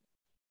 or,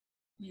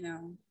 you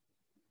know,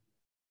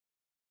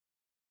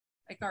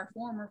 like our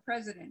former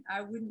president.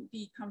 I wouldn't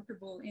be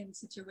comfortable in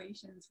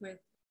situations with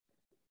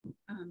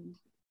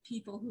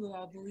people who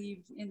all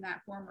believed in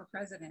that former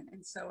president.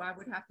 And so I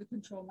would have to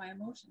control my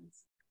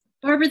emotions.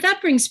 Barbara, that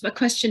brings a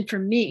question for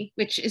me,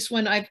 which is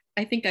one I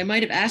think I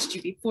might have asked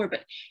you before,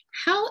 but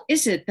how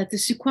is it that the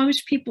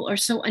Suquamish people are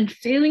so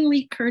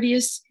unfailingly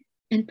courteous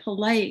and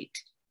polite?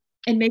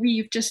 And maybe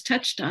you've just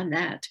touched on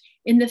that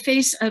in the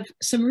face of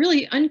some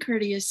really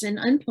uncourteous and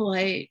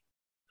unpolite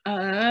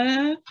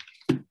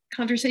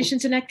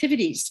conversations and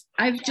activities.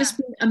 I've just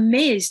been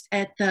amazed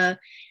at the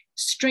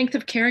strength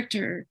of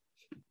character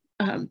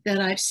that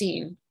I've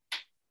seen.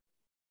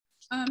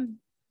 I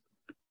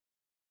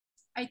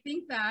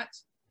think that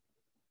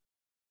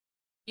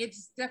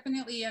it's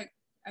definitely a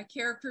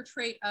character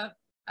trait of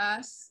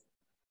us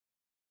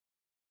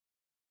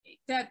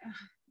that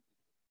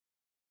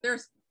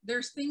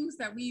there's things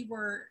that we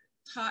were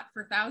taught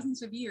for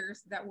thousands of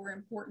years that were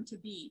important to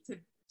be,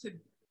 to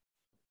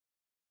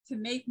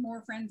make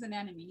more friends and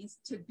enemies,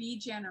 to be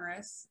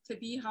generous, to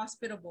be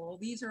hospitable.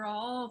 These are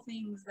all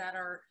things that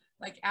are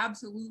like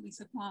absolutely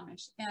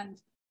Suquamish.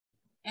 And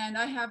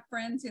I have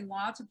friends in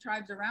lots of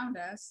tribes around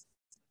us,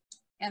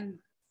 and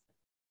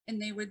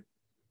they would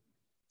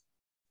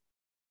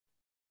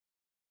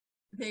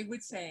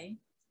say,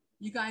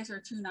 you guys are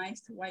too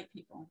nice to white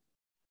people.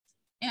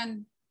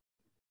 And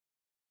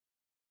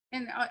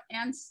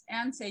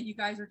say, you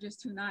guys are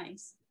just too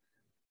nice,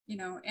 you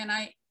know. And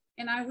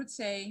I would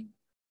say,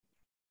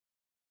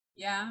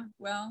 yeah,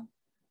 well,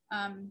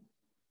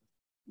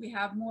 we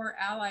have more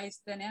allies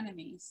than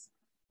enemies,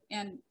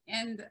 and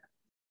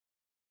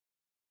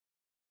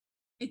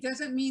it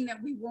doesn't mean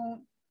that we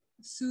won't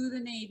sue the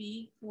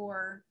Navy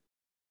for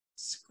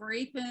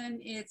scraping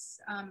its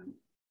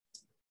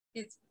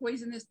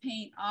poisonous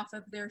paint off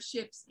of their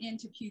ships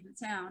into Puget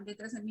Sound. It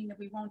doesn't mean that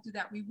we won't do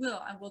that. We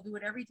will, and we'll do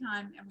it every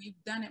time, and we've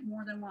done it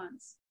more than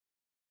once.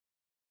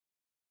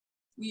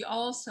 We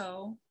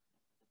also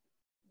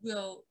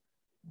will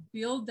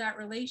build that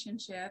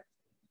relationship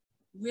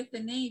with the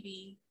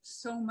Navy,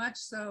 so much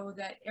so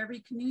that every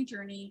canoe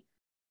journey,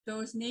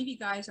 those Navy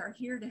guys are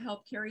here to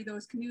help carry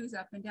those canoes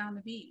up and down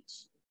the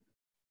beach.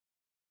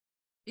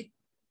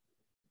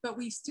 But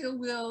we still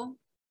will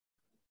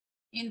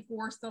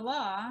enforce the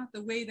law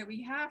the way that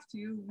we have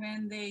to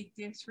when they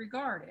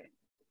disregard it,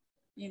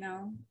 you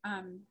know.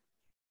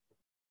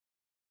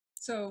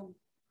 So,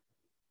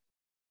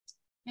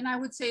 and I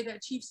would say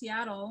that Chief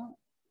Seattle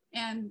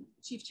and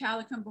Chief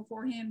Chalicum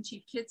before him,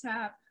 Chief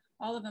Kitsap,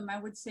 all of them, I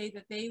would say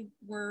that they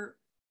were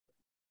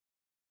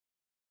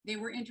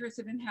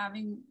interested in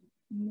having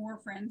more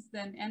friends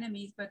than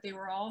enemies, but they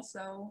were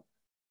also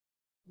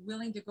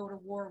willing to go to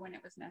war when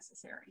it was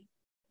necessary.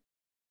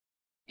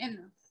 And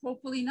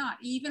hopefully not,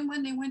 even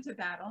when they went to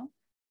battle,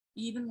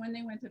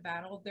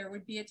 there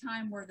would be a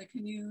time where the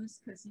canoes,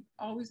 because you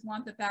always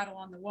want the battle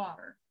on the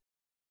water.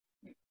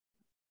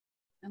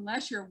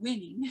 Unless you're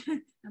winning,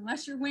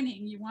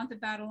 you want the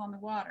battle on the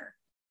water.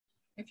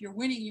 If you're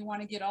winning, you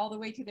want to get all the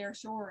way to their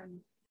shore, and,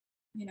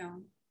 you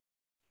know.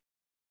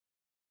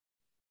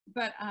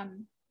 But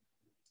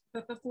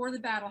before the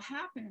battle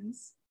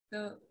happens,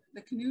 the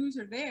canoes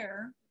are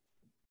there,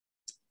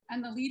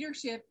 and the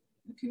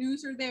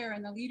canoes are there,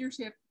 and the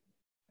leadership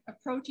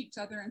approach each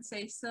other and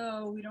say,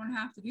 so we don't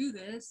have to do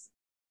this.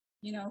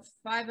 You know,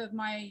 5 of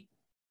my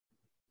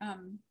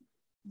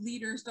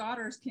leaders'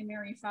 daughters can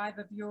marry 5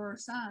 of your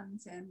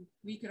sons and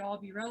we could all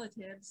be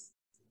relatives,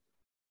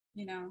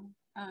 you know.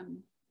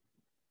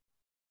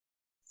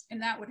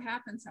 And that would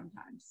happen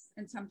sometimes,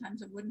 and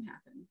sometimes it wouldn't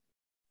happen.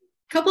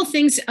 Couple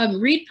things.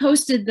 Reed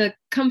posted the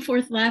 "Come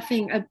Forth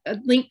Laughing" a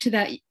link to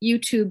that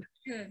YouTube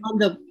Good. on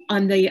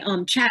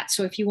the chat.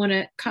 So if you want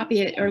to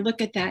copy it or look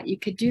at that, you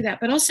could do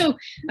that. But also,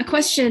 a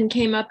question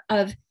came up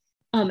of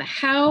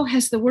how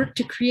has the work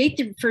to create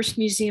the first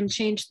museum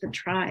changed the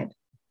tribe?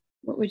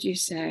 What would you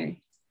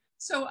say?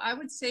 So I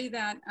would say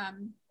that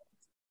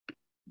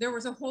there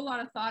was a whole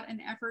lot of thought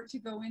and effort to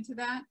go into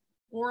that.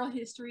 Oral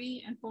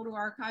history and photo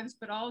archives,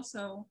 but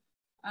also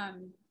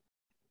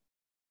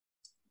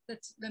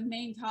that's the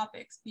main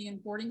topics being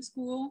boarding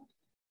school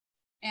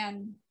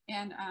and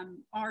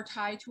our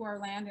tie to our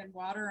land and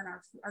water, and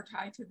our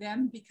tie to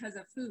them because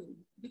of food,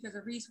 because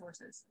of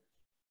resources.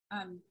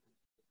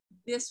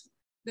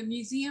 The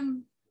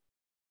museum,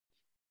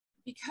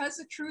 because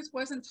the truth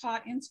wasn't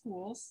taught in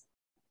schools,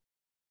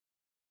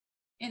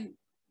 and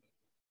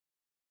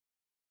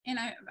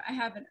I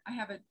have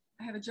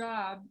a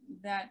job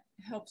that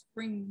helps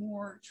bring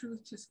more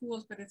truth to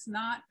schools, but it's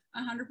not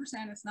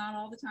 100%. It's not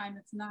all the time.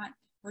 It's not,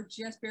 we're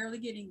just barely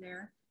getting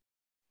there.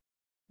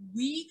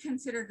 We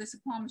considered the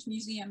Suquamish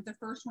Museum, the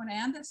first one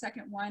and the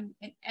second one,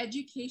 an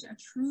education, a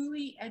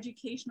truly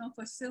educational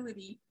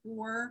facility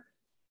for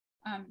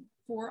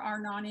our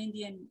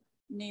non-Indian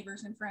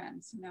neighbors and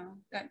friends. You know,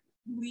 that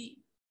we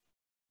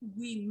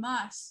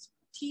must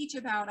teach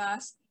about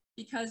us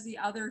because the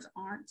others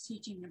aren't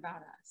teaching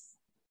about us.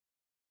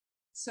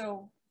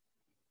 So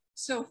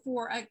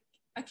for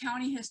a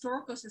county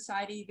historical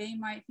society, they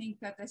might think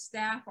that the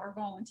staff are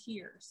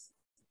volunteers.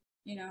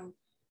 You know,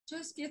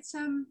 just get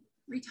some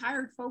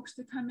retired folks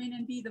to come in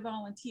and be the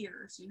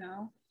volunteers, you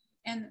know,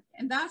 and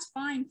that's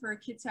fine for a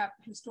Kitsap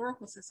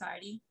historical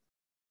society,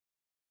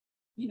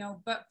 you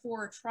know, but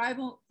for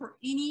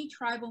any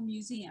tribal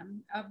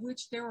museum, of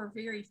which there were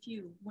very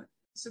few.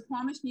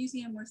 Suquamish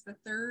Museum was the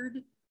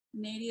 3rd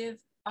native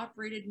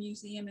operated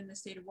museum in the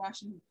state of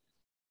Washington.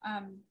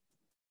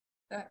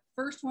 The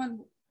first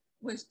one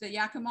was the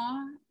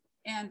Yakima,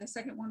 and the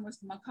second one was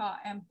the Makah,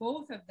 and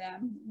both of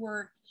them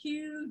were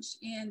huge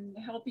in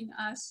helping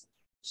us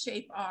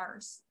shape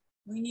ours.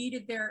 We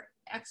needed their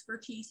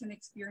expertise and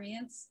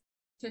experience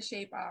to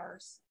shape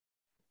ours.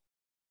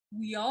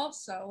 We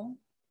also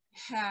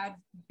had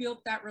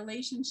built that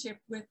relationship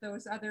with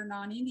those other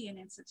non-Indian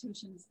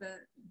institutions, the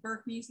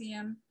Burke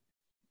Museum,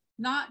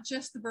 not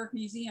just the Burke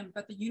Museum,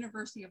 but the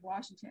University of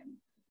Washington,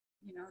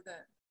 you know,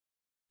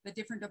 the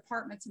different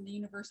departments in the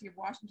University of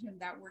Washington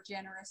that were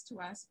generous to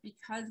us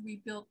because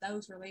we built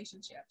those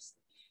relationships.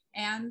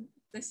 And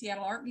the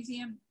Seattle Art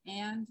Museum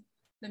and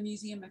the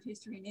Museum of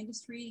History and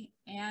Industry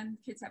and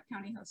Kitsap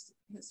County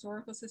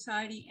Historical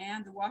Society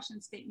and the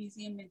Washington State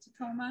Museum in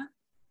Tacoma,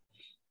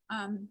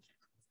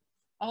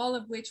 all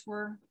of which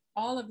were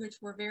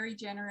very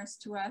generous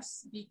to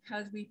us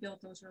because we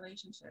built those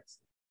relationships.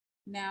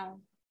 Now,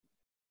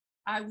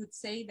 I would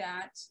say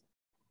that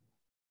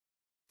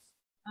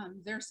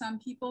there's some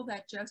people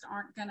that just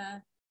aren't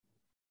gonna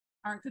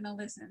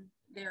listen.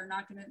 They're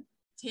not gonna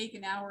take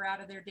an hour out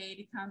of their day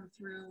to come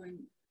through and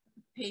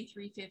pay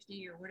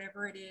 $3.50 or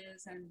whatever it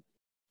is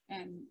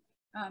and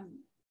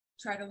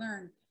try to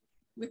learn.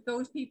 With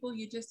those people,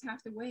 you just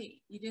have to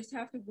wait. You just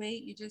have to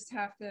wait. You just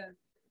have to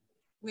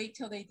wait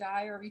till they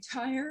die or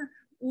retire,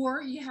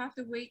 or you have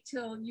to wait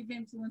till you've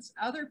influenced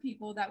other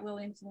people that will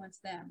influence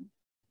them.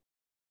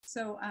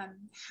 So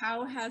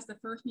how has the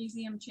first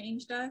museum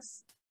changed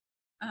us?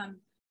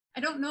 I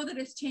don't know that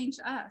it's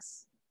changed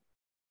us.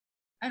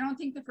 I don't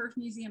think the first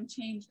museum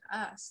changed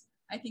us.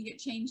 I think it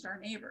changed our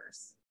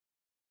neighbors.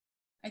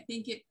 I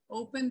think it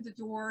opened the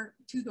door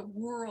to the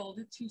world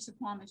to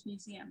Suquamish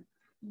Museum.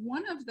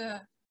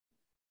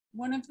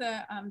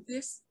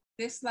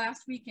 This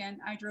last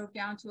weekend, I drove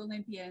down to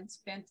Olympia and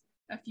spent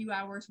a few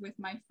hours with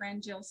my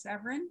friend Jill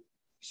Severin.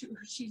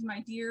 She's my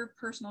dear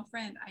personal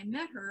friend. I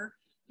met her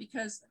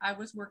because I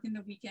was working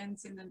the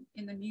weekends in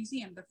the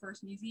museum, the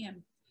first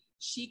museum.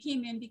 She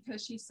came in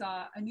because she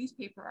saw a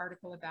newspaper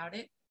article about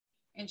it,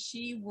 and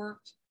she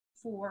worked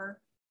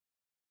for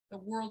the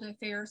World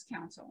Affairs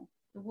Council.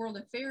 The World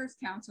Affairs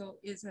Council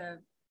is a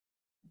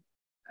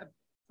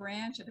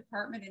branch, a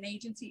department, an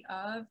agency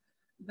of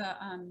the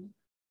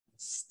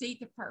State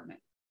Department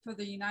for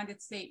the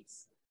United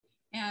States.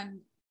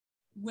 And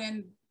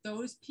when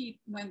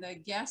the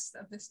guests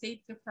of the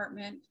State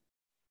Department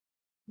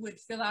would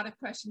fill out a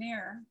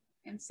questionnaire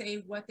and say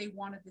what they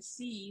wanted to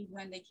see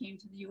when they came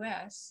to the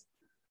US,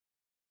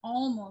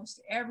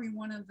 almost every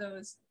one of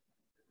those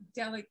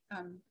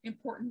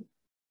important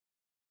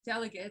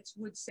delegates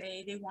would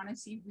say they want to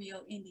see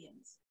real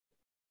Indians.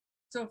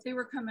 So if they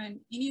were coming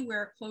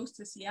anywhere close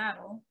to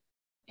Seattle,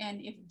 and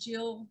if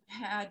Jill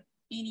had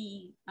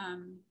any,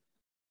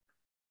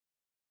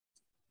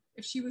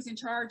 if she was in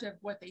charge of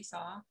what they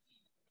saw,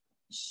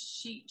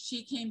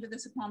 she came to the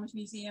Suquamish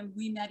Museum.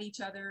 We met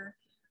each other.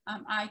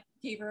 I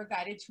gave her a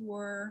guided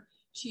tour.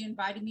 She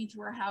invited me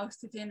to her house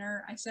to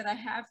dinner. I said, I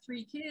have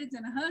 3 kids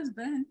and a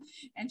husband.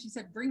 And she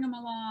said, bring them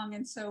along.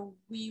 And so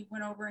we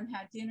went over and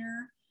had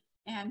dinner.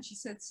 And she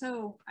said,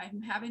 so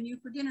I'm having you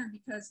for dinner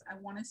because I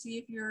want to see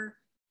if you're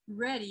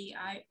ready.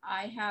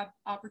 I have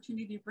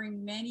opportunity to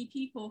bring many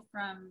people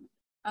from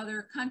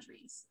other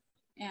countries,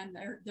 and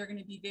they're going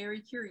to be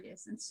very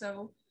curious. And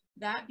so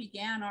that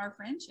began our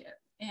friendship,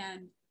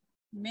 and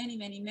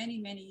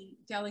many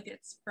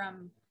delegates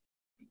from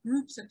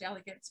groups of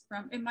delegates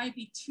from, it might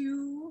be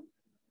two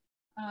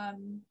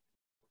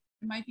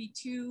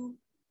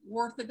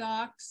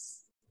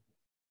Orthodox,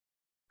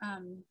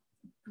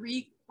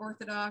 Greek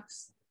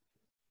Orthodox,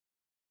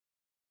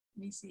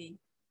 let me see.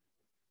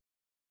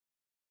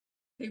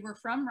 They were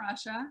from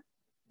Russia,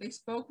 they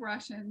spoke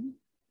Russian,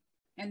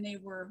 and they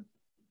were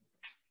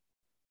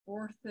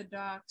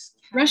Orthodox.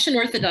 Russian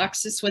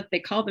Orthodox is what they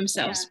call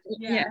themselves.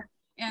 Yeah.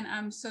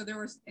 And so there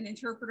was an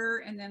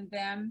interpreter and then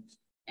them,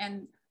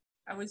 and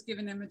I was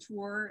giving them a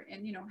tour,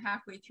 and you know,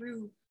 halfway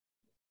through,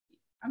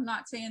 I'm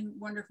not saying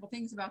wonderful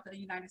things about the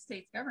United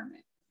States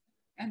government.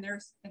 And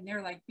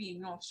they're like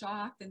being all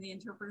shocked, and the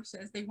interpreter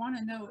says, they want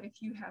to know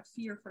if you have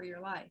fear for your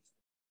life.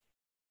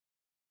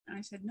 And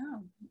I said,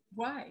 no,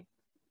 why?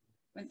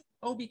 And,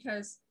 oh,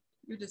 because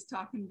you're just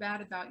talking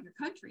bad about your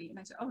country. And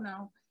I said, oh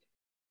no,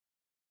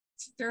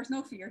 there's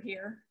no fear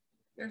here.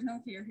 There's no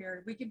fear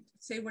here. We can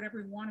say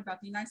whatever we want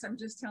about the United States. I'm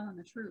just telling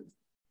the truth,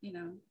 you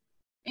know.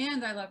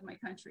 And I love my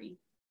country.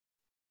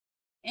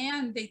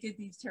 And they did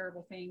these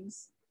terrible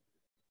things.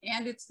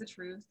 And it's the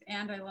truth.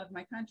 And I love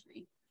my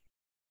country.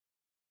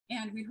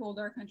 And we hold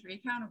our country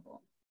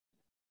accountable.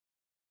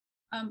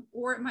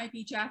 Or it might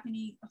be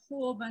Japanese, a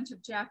whole bunch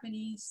of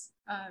Japanese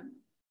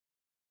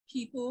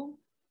people.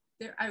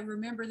 There, I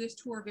remember this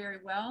tour very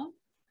well.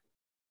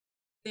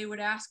 They would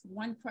ask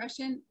one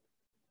question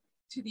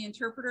to the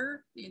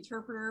interpreter. The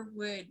interpreter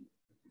would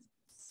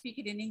speak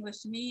it in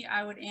English to me.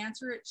 I would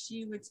answer it.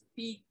 She would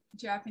speak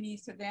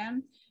Japanese to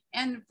them.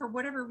 And for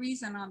whatever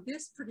reason, on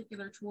this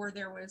particular tour,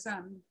 there was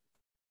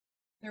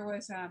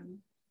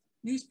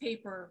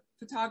newspaper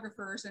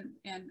photographers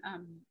and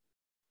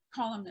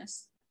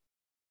columnists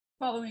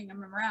following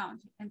them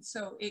around. And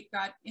so it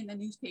got in the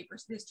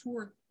newspapers, this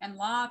tour, and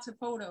lots of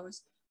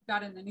photos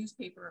got in the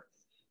newspaper.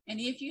 And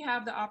if you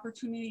have the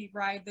opportunity to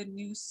ride the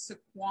new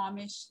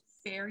Suquamish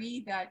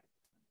ferry that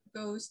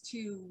goes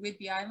to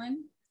Whidbey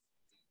Island,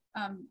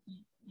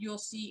 you'll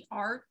see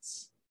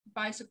arts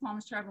by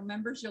Suquamish tribal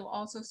members. You'll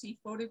also see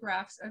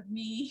photographs of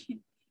me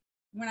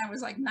when I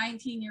was like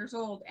 19 years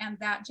old, and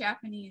that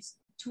Japanese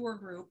tour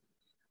group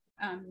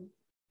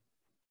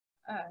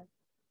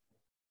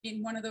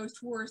in one of those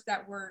tours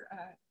that were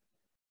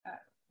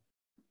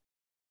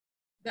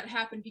that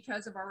happened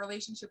because of our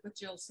relationship with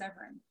Jill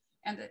Severin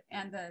and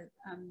the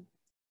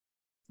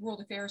World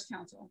Affairs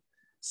Council.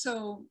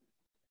 So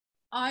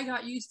I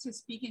got used to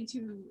speaking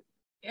to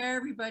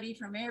everybody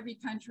from every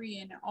country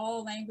in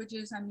all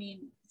languages. I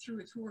mean,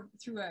 through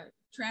a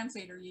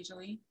translator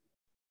usually,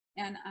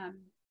 and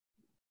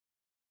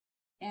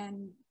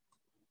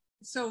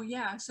so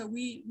yeah, so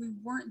we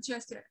weren't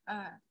just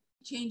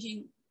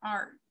changing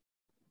our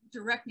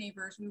direct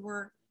neighbors. We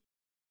were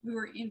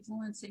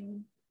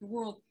influencing the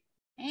world.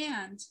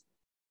 And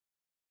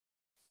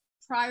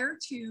prior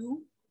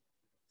to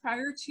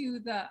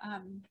the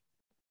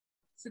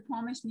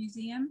Suquamish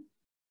Museum,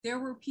 there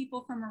were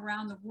people from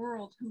around the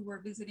world who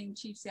were visiting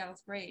Chief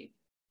Seattle's grave.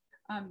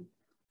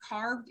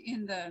 Carved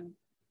in the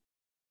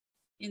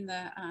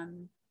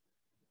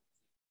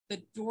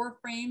door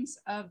frames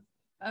of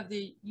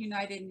the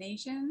United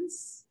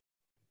Nations,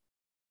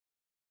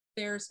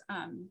 there's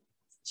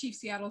Chief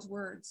Seattle's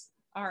words,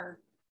 are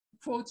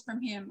quotes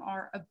from him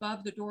are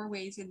above the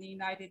doorways in the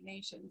United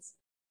Nations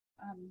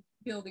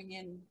building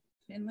in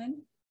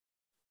Finland.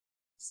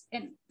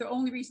 And the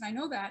only reason I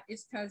know that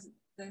is because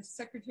the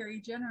Secretary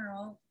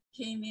General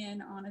came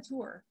in on a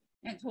tour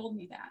and told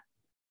me that,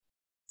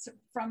 so,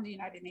 from the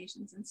United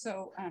Nations. And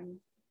so,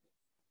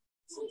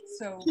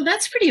 well,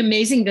 that's pretty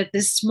amazing that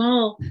this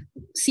small,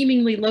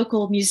 seemingly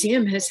local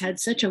museum has had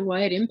such a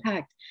wide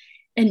impact.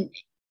 And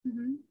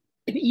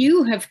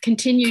you have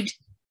continued,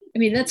 I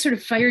mean, that sort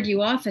of fired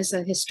you off as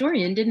a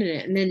historian, didn't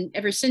it? And then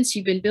ever since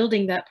you've been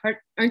building that part,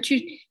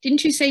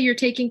 didn't you say you're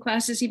taking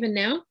classes even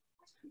now?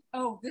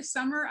 Oh, this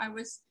summer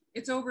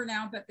it's over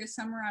now, but this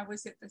summer I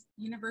was at the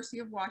University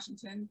of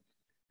Washington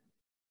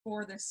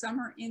for the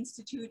Summer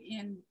Institute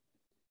in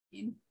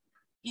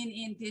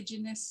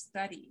Indigenous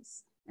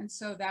Studies. And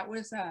so that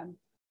was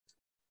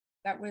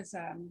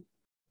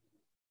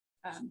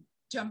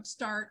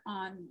jumpstart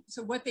on,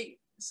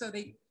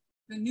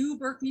 the new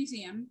Burke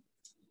Museum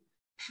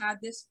had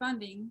this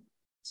funding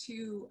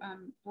to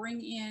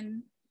bring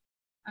in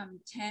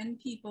 10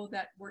 people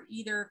that were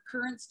either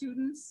current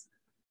students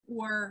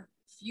or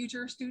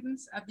future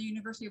students of the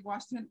University of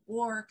Washington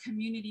or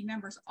community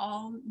members,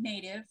 all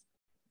Native.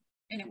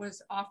 And it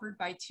was offered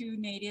by 2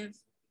 Native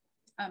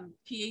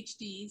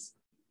PhDs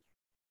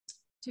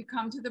to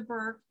come to the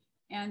Burke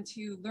and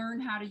to learn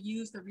how to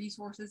use the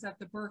resources of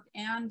the Burke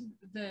and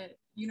the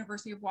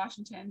University of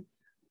Washington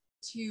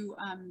to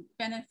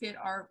benefit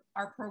our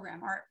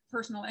program, our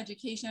personal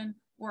education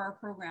or our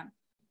program,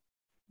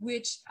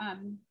 which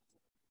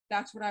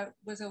that's what I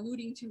was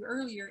alluding to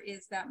earlier,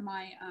 is that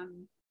my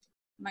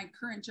my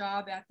current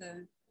job at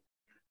the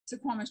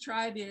Suquamish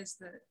Tribe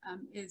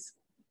is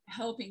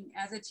helping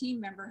as a team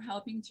member,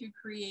 helping to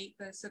create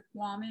the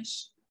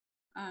Suquamish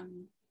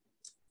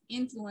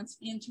influence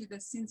into the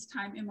since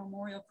time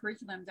immemorial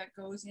curriculum that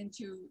goes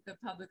into the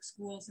public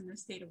schools in the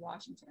state of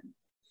Washington.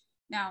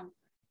 Now,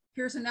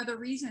 here's another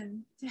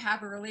reason to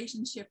have a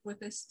relationship with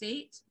the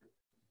state,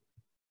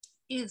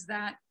 is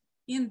that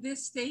in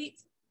this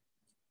state,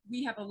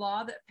 we have a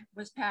law that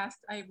was passed,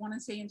 I want to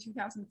say in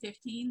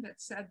 2015, that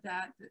said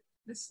that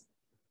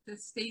the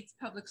state's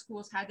public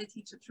schools had to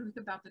teach the truth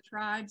about the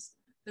tribes,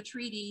 the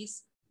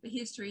treaties, the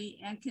history,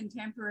 and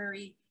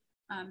contemporary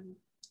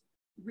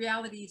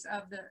realities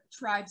of the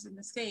tribes in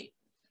the state.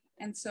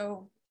 And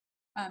so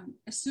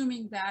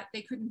assuming that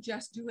they couldn't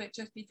just do it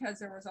just because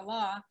there was a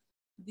law,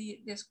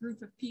 this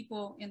group of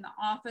people in the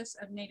Office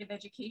of Native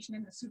Education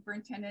and the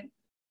Superintendent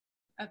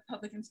of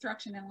Public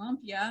Instruction in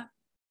Olympia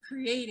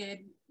created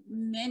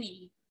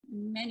many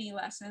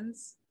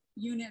lessons,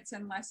 units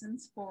and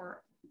lessons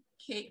for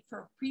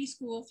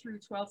preschool through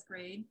 12th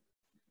grade.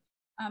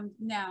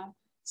 Now,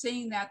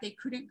 saying that they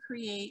couldn't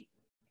create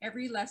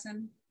every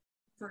lesson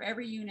for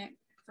every unit,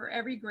 for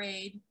every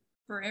grade,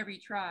 for every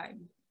tribe.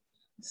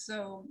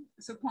 So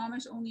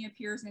Suquamish only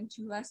appears in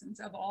 2 lessons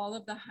of all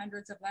of the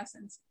hundreds of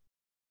lessons.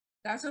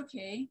 That's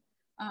okay.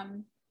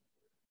 The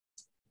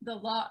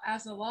law,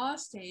 as the law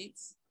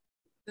states,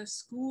 the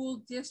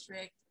school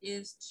district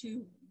is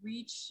to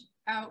reach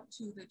out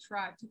to the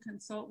tribe, to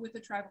consult with the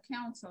tribal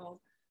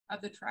council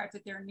of the tribe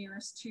that they're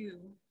nearest to,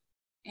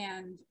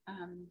 and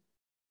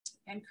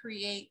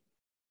create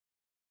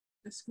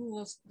the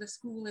schools. The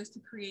school is to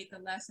create the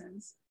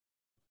lessons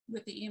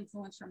with the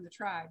influence from the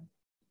tribe.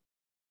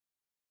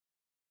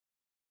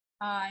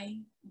 I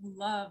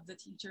love the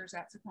teachers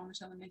at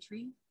Suquamish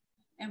Elementary,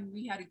 and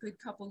we had a good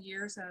couple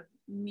years of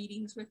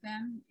meetings with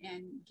them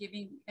and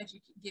giving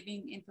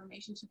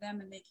information to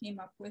them, and they came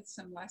up with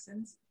some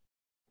lessons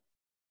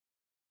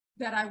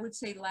that I would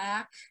say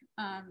lack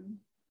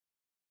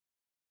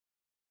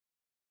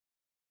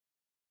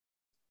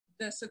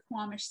the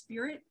Suquamish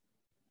spirit.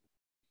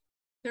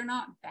 They're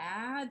not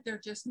bad,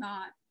 they're just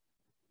not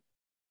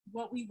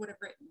what we would have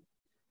written.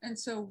 And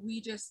so we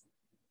just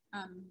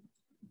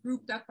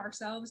grouped up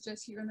ourselves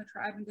just here in the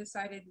tribe and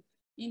decided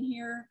in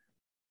here,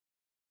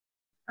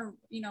 or,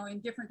 you know, in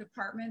different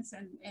departments,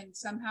 and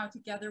somehow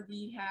together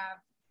we have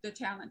the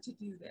talent to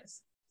do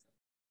this.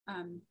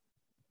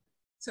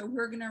 So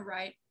we're gonna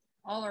write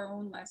all our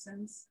own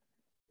lessons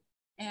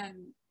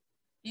and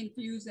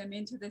infuse them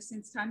into the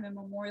since time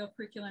immemorial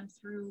curriculum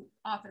through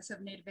Office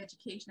of Native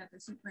Education at the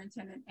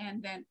superintendent,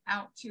 and then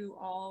out to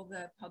all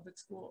the public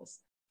schools.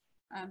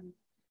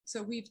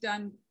 So we've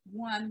done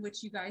one,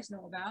 which you guys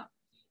know about,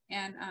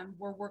 and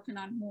we're working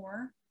on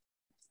more.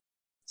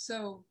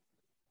 So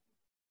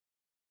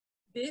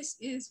this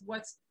is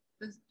what's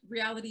the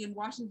reality in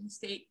Washington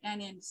state,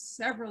 and in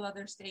several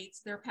other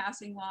states. They're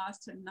passing laws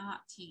to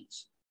not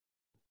teach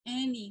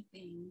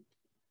anything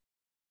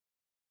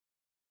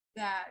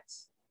that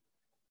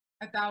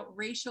about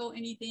racial,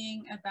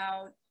 anything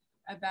about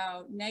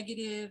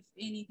negative,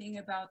 anything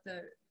about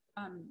the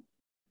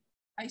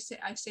I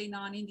say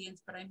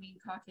non-Indians, but I mean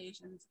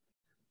Caucasians,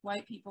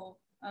 white people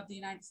of the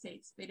United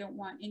States. They don't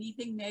want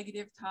anything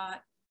negative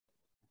taught,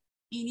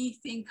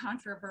 anything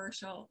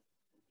controversial,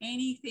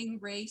 anything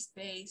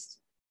race-based,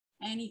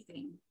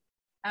 anything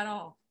at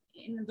all.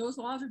 And those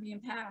laws are being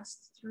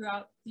passed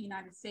throughout the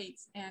United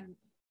States. And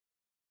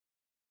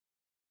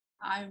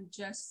I'm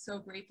just so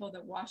grateful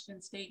that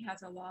Washington State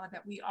has a law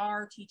that we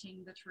are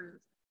teaching the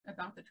truth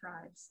about the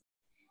tribes.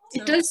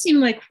 So, it does seem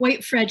like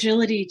white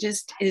fragility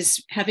just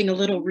is having a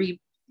little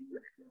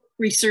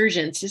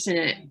resurgence, isn't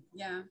it?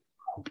 Yeah.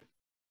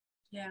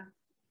 Yeah.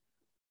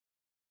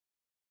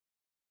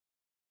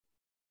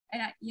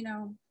 And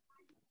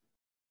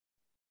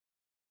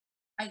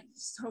I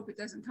just hope it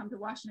doesn't come to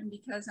Washington,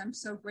 because I'm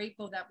so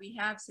grateful that we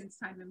have since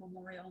time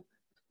immemorial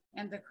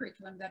and the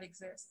curriculum that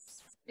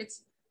exists.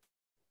 It's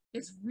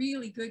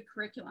really good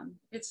curriculum.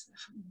 It's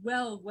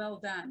well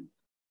done.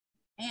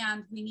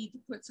 And we need to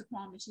put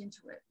Suquamish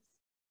into it.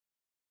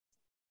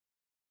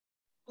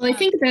 Well, I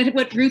think that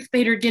what Ruth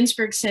Bader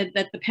Ginsburg said,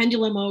 that the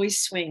pendulum always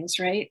swings,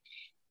 right?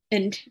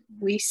 And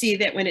we see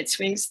that when it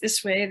swings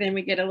this way, then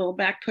we get a little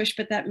back push,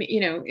 but that,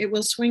 it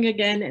will swing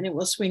again, and it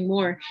will swing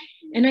more.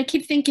 And I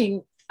keep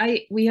thinking,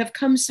 we have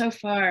come so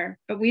far,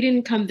 but we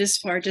didn't come this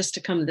far just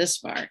to come this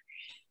far.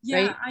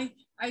 Yeah, right?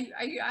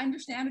 I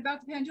understand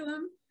about the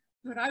pendulum,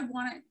 but I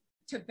want it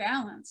to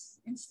balance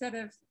instead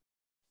of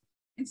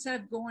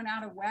going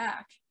out of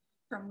whack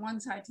from one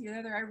side to the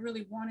other. I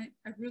really want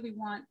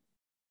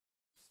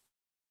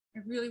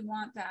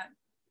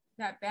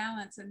that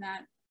balance and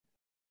that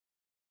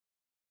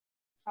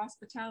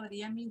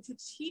hospitality. I mean, to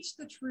teach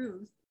the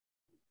truth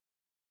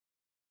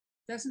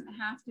doesn't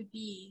have to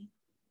be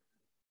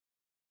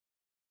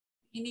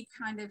any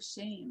kind of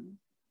shame,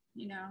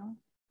 you know?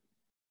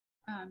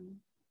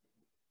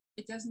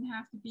 It doesn't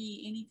have to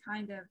be any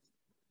kind of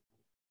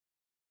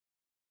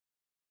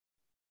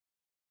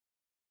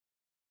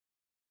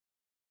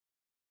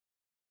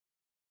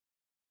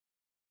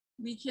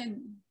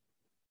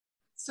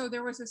so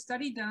there was a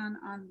study done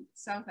on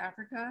South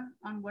Africa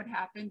on what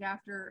happened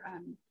after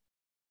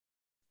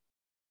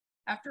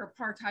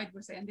apartheid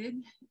was ended.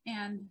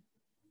 And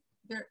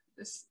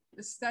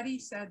the study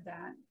said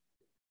that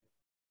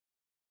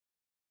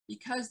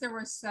because there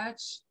was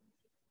such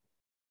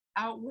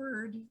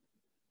outward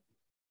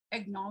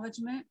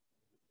acknowledgement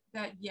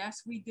that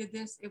yes, we did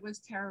this, it was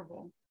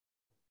terrible,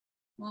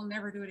 we'll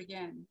never do it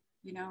again,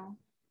 you know,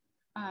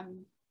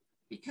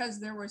 because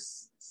there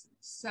was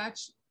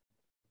such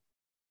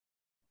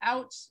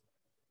out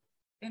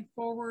and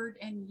forward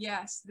and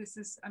yes, this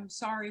is, I'm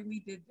sorry we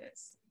did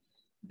this,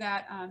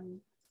 that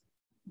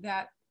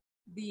that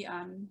the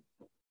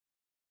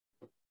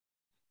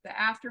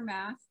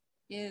aftermath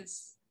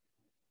is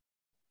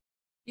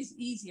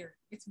easier.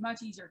 It's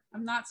much easier.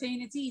 I'm not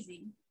saying it's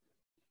easy.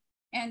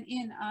 And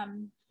in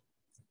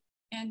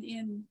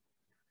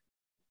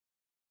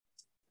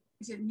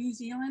is it New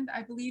Zealand?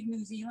 I believe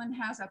New Zealand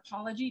has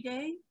Apology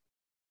Day,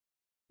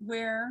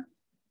 where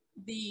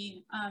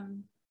the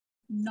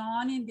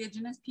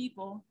non-Indigenous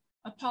people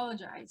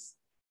apologize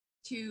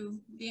to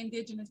the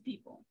Indigenous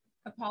people.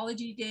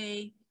 Apology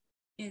Day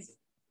is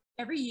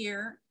every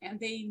year, and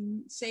they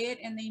say it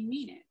and they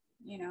mean it.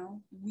 You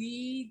know,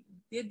 we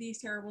did these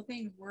terrible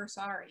things, we're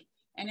sorry.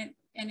 And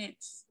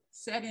it's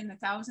said in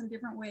 1,000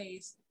 different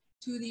ways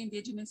to the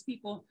Indigenous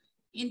people,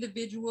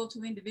 individual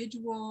to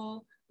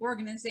individual,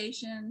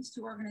 organizations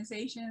to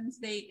organizations.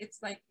 They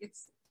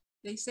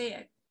say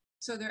it.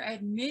 So they're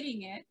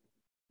admitting it.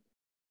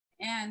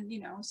 And, you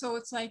know, so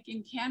it's like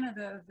in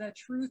Canada, the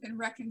Truth and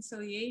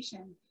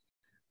Reconciliation,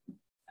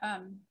 I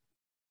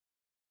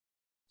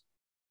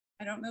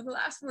don't know the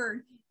last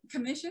word,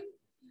 commission,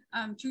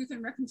 Truth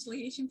and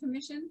Reconciliation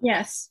Commission.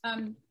 Yes.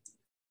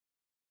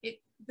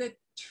 The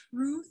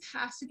truth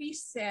has to be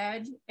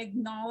said,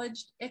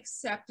 acknowledged,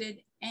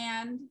 accepted,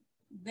 and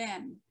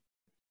then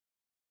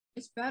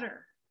it's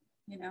better,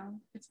 you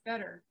know, it's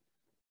better.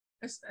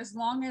 As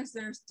long as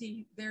there's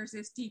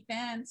this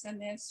defense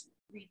and this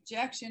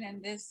rejection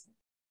and this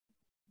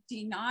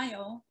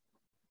denial,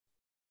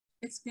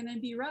 it's gonna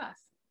be rough.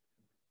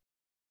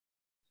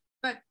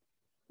 But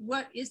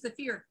what is the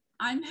fear?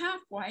 I'm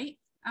half white,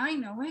 I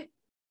know it.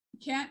 You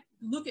can't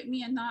look at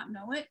me and not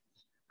know it.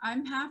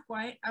 I'm half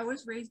white. I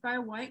was raised by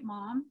a white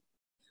mom.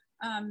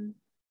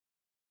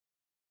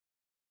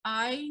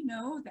 I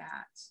know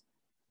that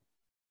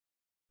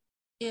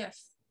if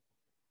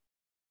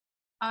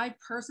I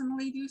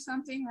personally do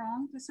something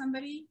wrong to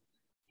somebody,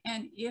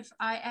 and if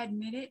I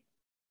admit it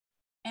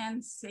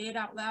and say it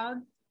out loud,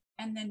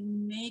 and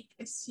then make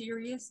a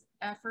serious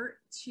effort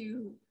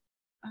to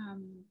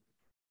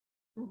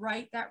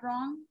right that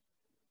wrong,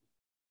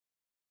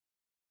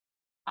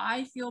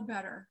 I feel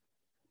better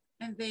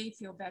and they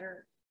feel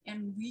better.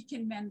 And we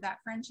can mend that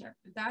friendship.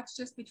 That's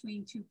just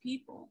between two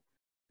people.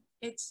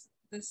 It's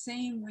the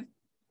same with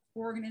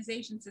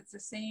organizations. It's the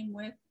same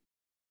with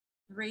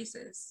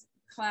races,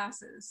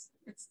 classes.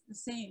 It's the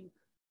same.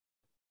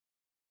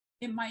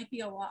 It might be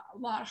a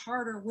lot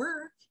harder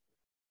work,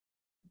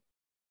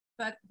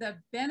 but the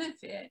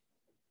benefit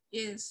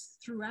is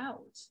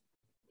throughout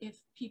if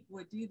people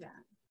would do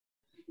that.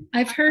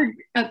 I've heard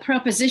a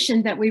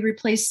proposition that we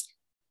replace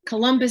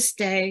Columbus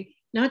Day,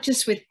 not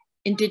just with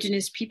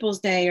Indigenous Peoples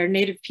Day or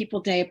Native People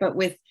Day, but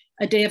with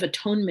a day of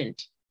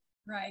atonement.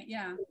 Right,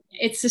 yeah.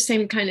 It's the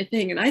same kind of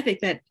thing. And I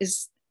think that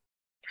is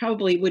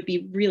probably would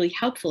be really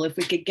helpful if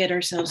we could get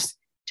ourselves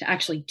to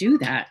actually do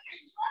that.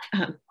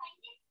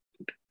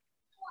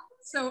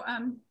 So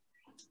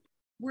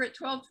we're at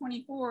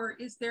 12:24.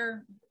 Is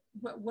there,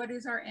 what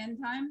is our end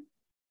time?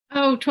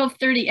 Oh,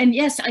 12:30. And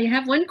yes, I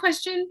have one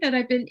question that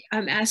I've been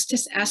asked to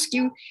ask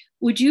you.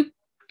 Would you,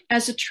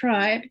 as a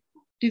tribe,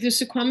 do the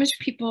Suquamish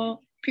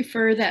people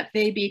prefer that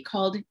they be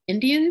called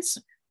Indians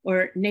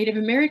or Native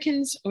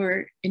Americans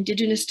or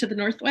Indigenous to the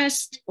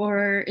Northwest,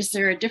 or is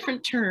there a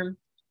different term?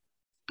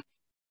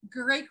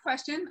 Great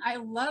question. I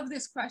love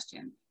this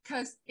question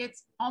because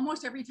it's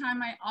almost every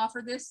time I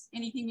offer this,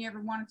 anything you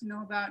ever wanted to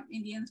know about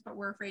Indians, but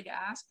we're afraid to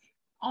ask,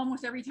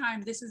 almost every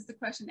time this is the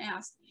question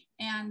asked.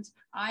 And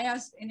I,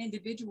 as an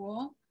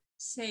individual,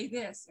 say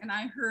this, and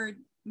I heard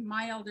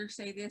my elders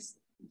say this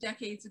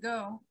decades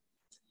ago.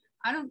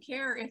 I don't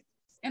care if,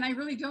 and I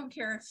really don't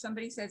care if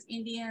somebody says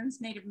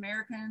Indians, Native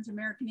Americans,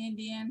 American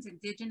Indians,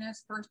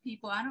 Indigenous, First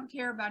People. I don't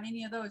care about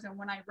any of those. And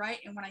when I write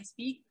and when I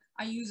speak,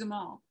 I use them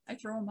all. I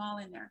throw them all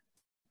in there.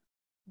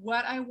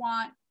 What I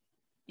want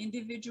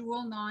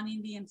individual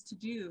non-Indians to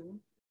do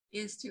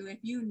is to, if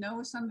you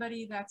know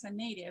somebody that's a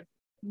Native,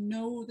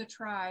 know the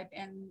tribe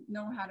and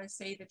know how to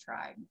say the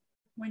tribe.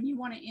 When you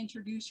want to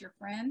introduce your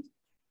friend,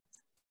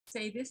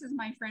 say, this is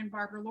my friend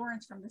Barbara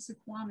Lawrence from the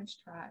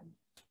Suquamish Tribe.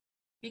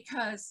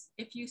 Because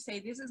if you say,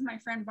 this is my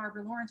friend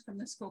Barbara Lawrence from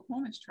the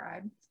Suquamish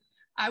Tribe,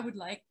 I would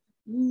like,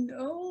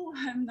 no,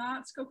 I'm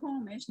not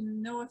Suquamish,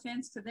 no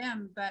offense to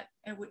them, but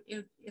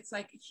it's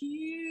like a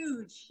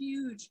huge,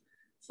 huge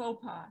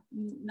faux pas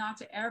not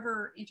to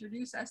ever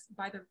introduce us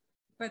by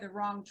the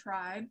wrong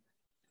tribe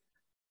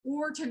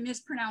or to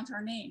mispronounce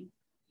our name.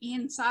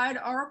 Inside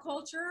our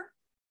culture,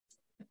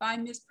 if I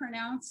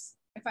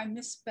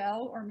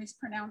misspell or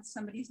mispronounce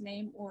somebody's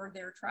name or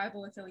their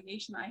tribal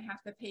affiliation, I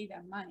have to pay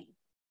them money.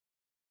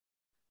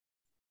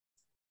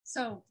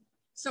 So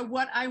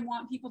what I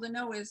want people to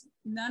know is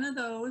none of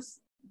those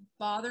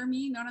bother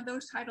me. None of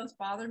those titles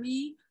bother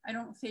me. I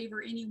don't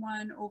favor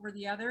anyone over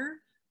the other.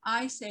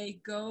 I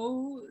say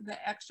go the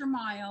extra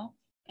mile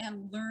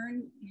and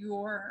learn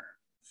your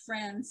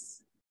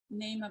friend's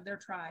name of their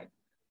tribe,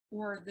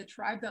 or the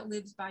tribe that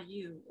lives by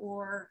you,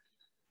 or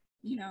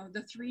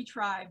the 3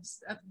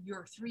 tribes of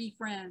your 3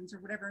 friends or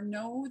whatever.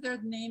 Know the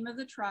name of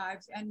the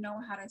tribes and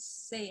know how to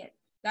say it.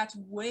 That's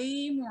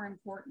way more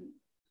important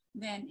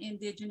than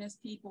Indigenous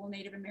people,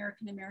 Native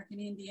American, American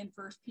Indian,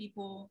 First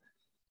People,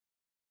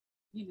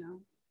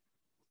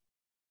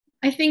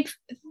 I think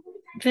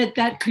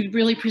that could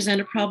really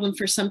present a problem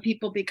for some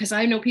people, because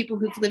I know people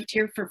who've lived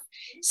here for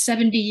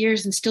 70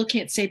 years and still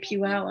can't say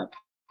Puyallup.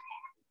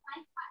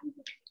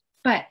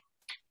 But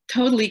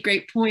totally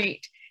great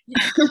point.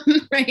 Yeah.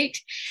 Right.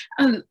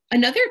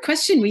 Another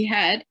question we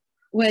had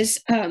was,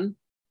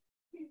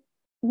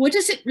 what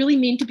does it really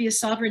mean to be a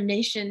sovereign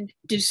nation?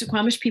 Do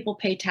Suquamish people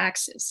pay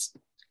taxes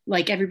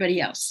like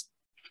everybody else?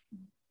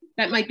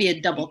 That might be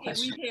a double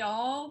question. We pay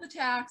all the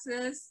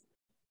taxes.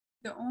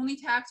 The only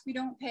tax we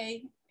don't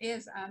pay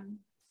is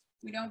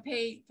we don't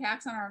pay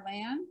tax on our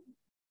land,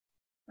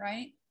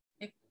 right?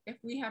 If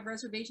we have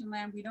reservation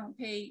land, we don't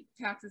pay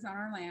taxes on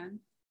our land,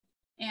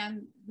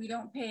 and we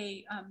don't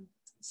pay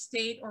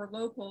state or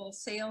local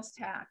sales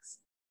tax.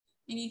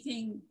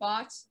 Anything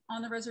bought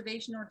on the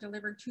reservation or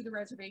delivered to the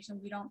reservation,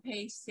 we don't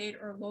pay state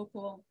or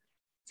local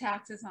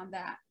taxes on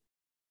that.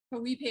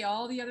 But we pay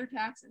all the other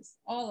taxes,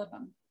 all of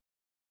them.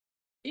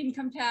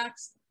 Income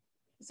tax,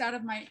 it's out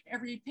of my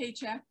every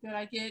paycheck that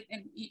I get,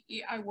 and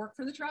I work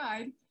for the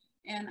tribe,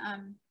 and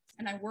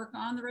I work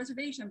on the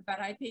reservation, but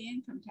I pay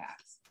income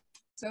tax.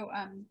 So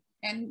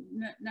and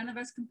none of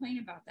us complain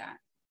about that.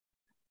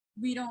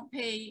 We don't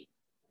pay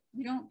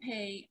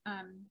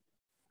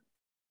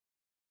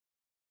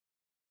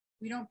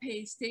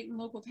state and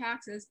local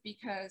taxes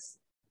because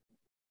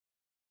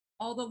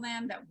all the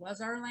land that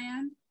was our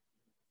land,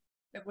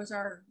 that was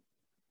our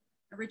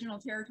original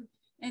territory,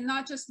 and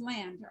not just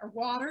land, our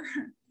water,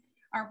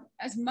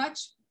 as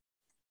much,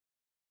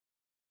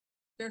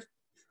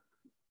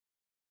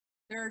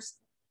 there's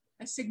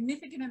a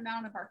significant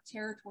amount of our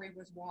territory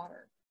was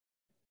water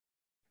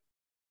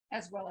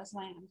as well as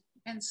land.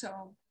 And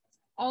so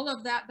all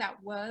of that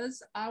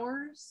was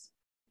ours,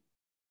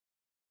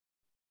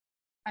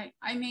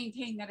 I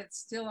maintain that it's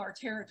still our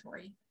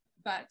territory,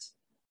 but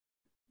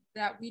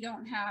that we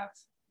don't have,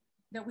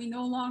 that we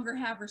no longer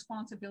have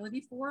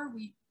responsibility for.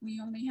 We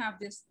only have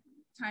this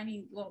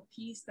tiny little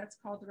piece that's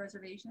called the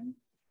reservation.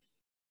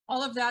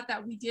 All of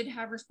that we did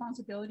have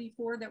responsibility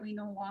for, that we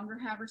no longer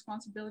have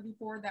responsibility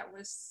for, that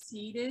was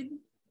ceded,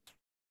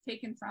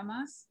 taken from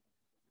us,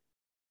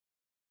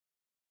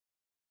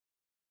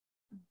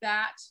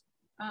 that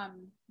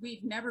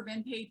we've never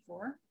been paid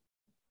for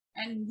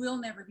and will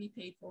never be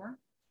paid for.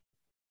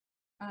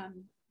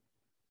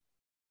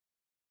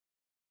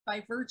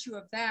 By virtue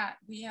of that,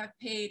 we have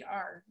paid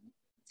our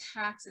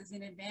taxes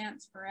in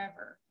advance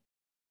forever.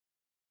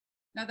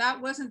 Now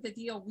that wasn't the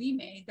deal we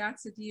made,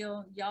 that's the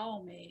deal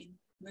y'all made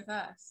with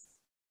us.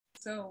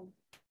 So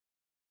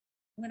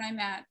when I'm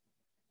at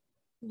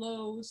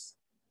Lowe's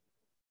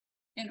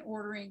and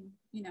ordering,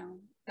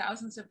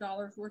 thousands of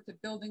dollars worth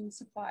of building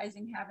supplies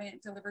and having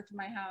it delivered to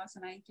my house,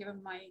 and I give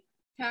them my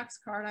tax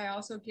card, I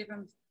also give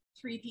them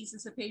 3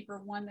 pieces of paper,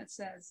 one that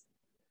says,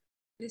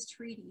 this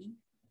treaty,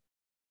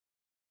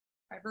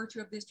 by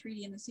virtue of this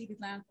treaty in the ceded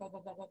land, blah,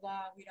 blah, blah, blah,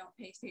 blah, we don't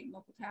pay state and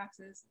local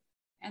taxes.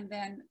 And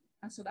then,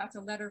 so that's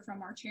a letter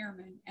from our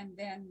chairman. And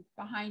then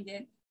behind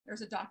it,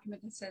 there's a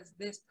document that says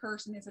this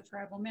person is a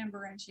tribal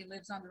member and she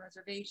lives on the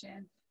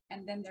reservation.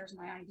 And then there's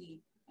my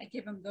ID. I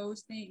give them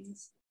those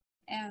things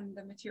and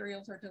the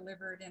materials are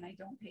delivered and I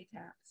don't pay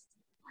tax.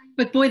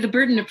 But boy, the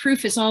burden of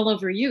proof is all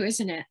over you,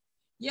 isn't it?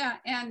 Yeah,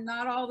 and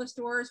not all the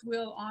stores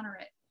will honor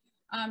it.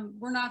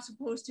 We're not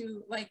supposed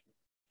to,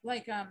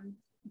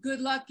 good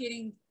luck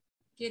getting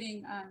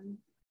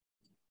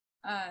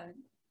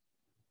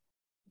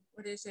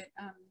what is it,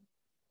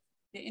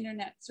 the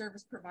internet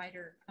service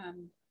provider,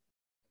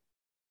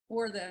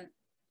 or the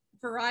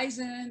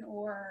Verizon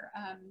or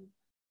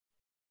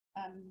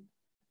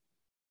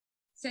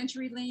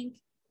CenturyLink.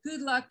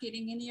 Good luck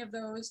getting any of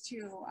those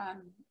to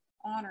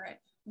honor it.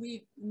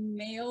 We've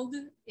mailed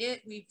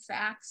it, we've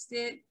faxed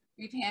it,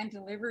 we've hand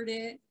delivered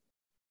it,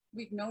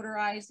 we've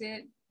notarized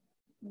it,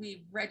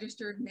 we've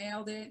registered,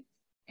 mailed it,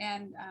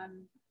 and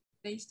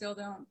they still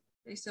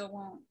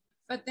won't.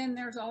 But then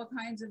there's all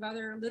kinds of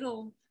other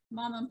little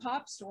mom and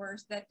pop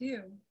stores that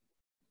do,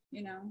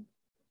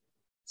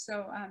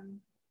 So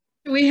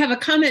We have a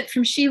comment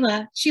from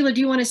Sheila. Sheila,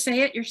 do you want to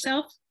say it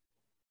yourself?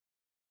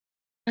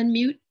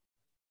 Unmute.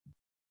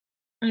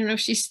 I don't know if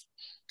she's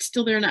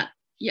still there or not.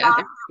 Yeah,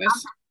 there she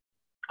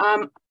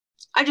goes.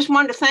 I just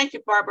wanted to thank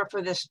you, Barbara,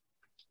 for this.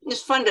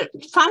 It's fun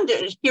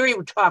to hear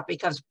you talk,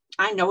 because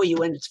I know you,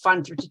 and it's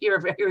fun to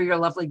hear your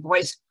lovely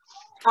voice.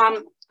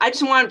 I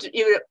just wanted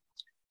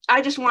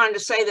to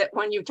say that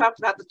when you talked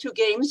about the two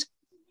games,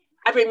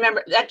 I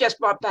remember that just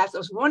brought back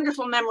those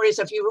wonderful memories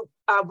of you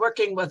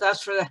working with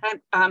us for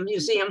the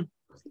museum.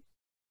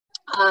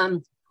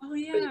 Oh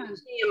yeah.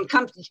 Museum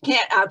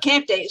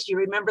camp days. Do you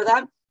remember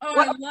that? Oh,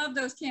 I love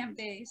those camp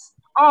days.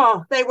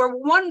 Oh, they were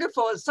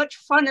wonderful. It's such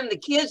fun, and the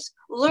kids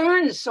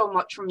learned so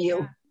much from you.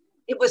 Yeah.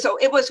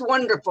 It was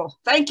wonderful.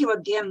 Thank you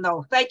again,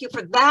 though. Thank you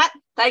for that.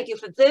 Thank you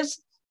for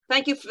this.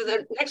 Thank you for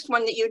the next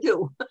one that you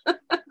do.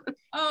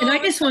 And I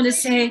just want to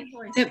say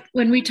that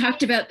when we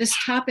talked about this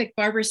topic,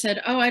 Barbara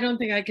said, "Oh, I don't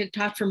think I could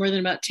talk for more than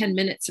about 10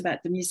 minutes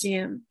about the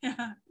museum."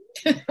 Yeah.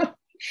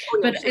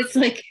 But it's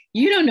like,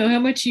 you don't know how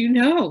much you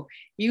know.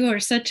 You are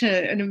such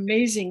an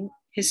amazing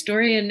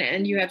historian,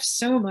 and you have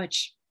so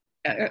much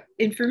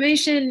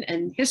information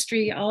and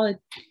history all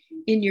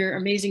in your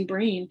amazing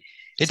brain.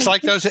 It's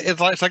like those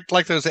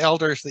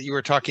elders that you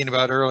were talking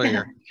about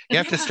earlier. You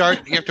have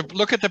to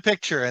look at the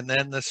picture, and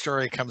then the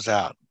story comes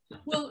out.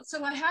 Well,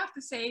 so I have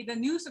to say the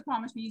new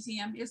Suquamish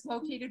Museum is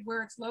located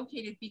where it's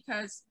located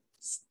because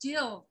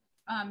still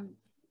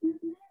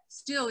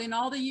in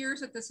all the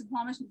years that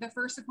the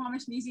first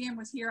Suquamish Museum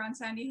was here on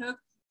Sandy Hook,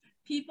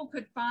 people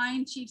could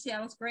find Chief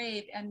Seattle's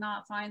grave and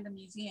not find the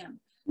museum.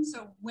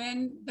 So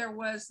when there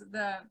was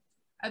the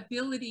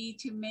ability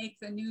to make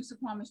the new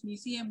Suquamish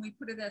Museum, we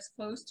put it as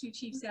close to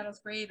Chief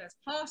Seattle's grave as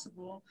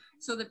possible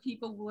so that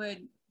people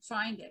would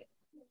find it.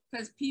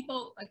 Because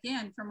people,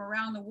 again, from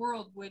around the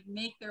world would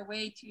make their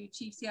way to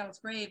Chief Seattle's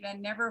grave and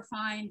never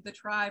find the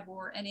tribe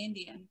or an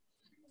Indian.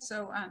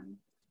 So,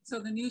 so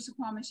the new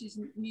Suquamish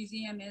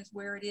Museum is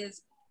where it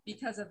is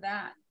because of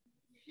that.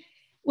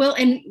 Well,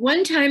 and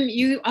one time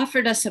you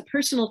offered us a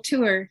personal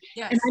tour.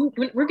 Yes. And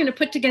we're going to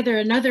put together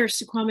another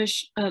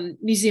Suquamish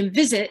Museum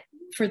visit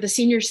for the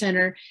Senior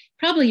Center,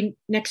 probably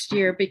next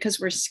year because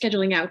we're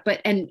scheduling out.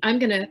 And I'm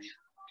going to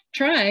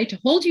try to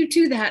hold you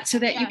to that so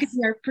that you could be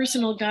our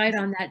personal guide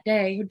on that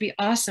day. It would be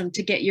awesome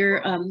to get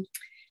your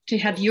to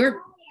have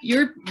your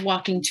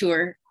walking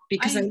tour,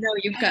 because I know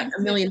you've got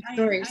a million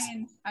stories.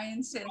 I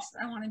insist.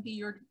 I want to be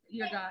your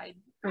guide.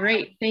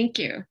 Great, thank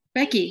you,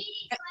 Becky.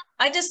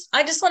 I just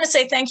want to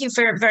say thank you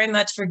very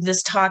much for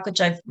this talk, which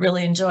I've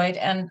really enjoyed,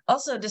 and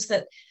also just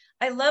that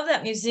I love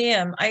that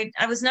museum. I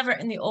was never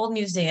in the old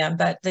museum,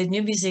 but the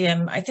new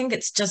museum, I think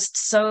it's just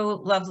so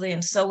lovely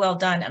and so well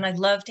done, and I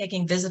love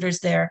taking visitors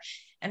there.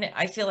 And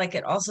I feel like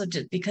it also,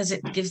 because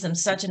it gives them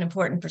such an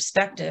important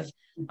perspective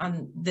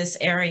on this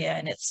area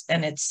and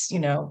its you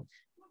know,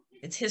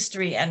 its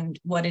history and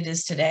what it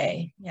is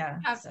today. Yeah.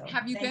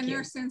 Have you been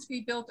there since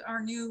we built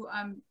our new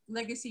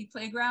legacy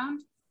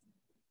playground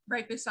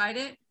right beside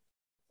it?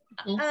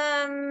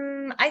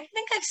 I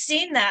think I've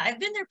seen that. I've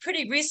been there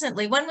pretty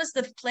recently. When was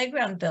the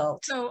playground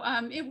built? So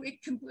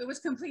it was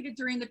completed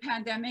during the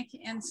pandemic,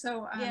 and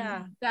so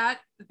yeah,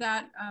 that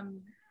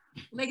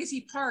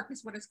Legacy Park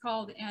is what it's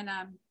called, and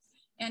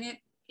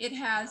it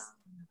has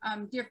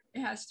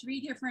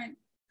 3 different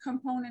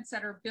components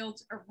that are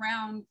built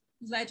around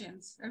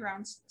legends,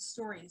 around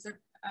stories,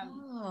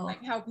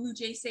 like how Blue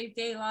Jay saved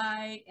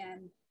daylight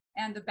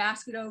and the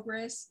basket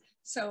ogress.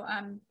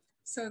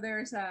 So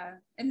there's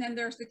and then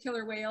there's the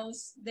killer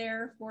whales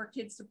there for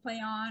kids to play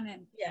on,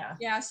 and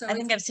so I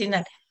think I've seen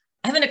that.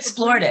 I haven't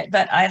explored it,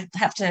 but I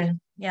have to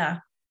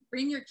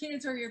bring your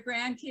kids or your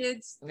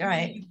grandkids,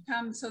 right,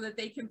 come so that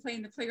they can play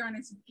in the playground.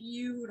 It's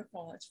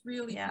beautiful. It's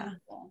really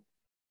beautiful.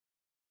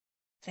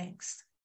 Thanks.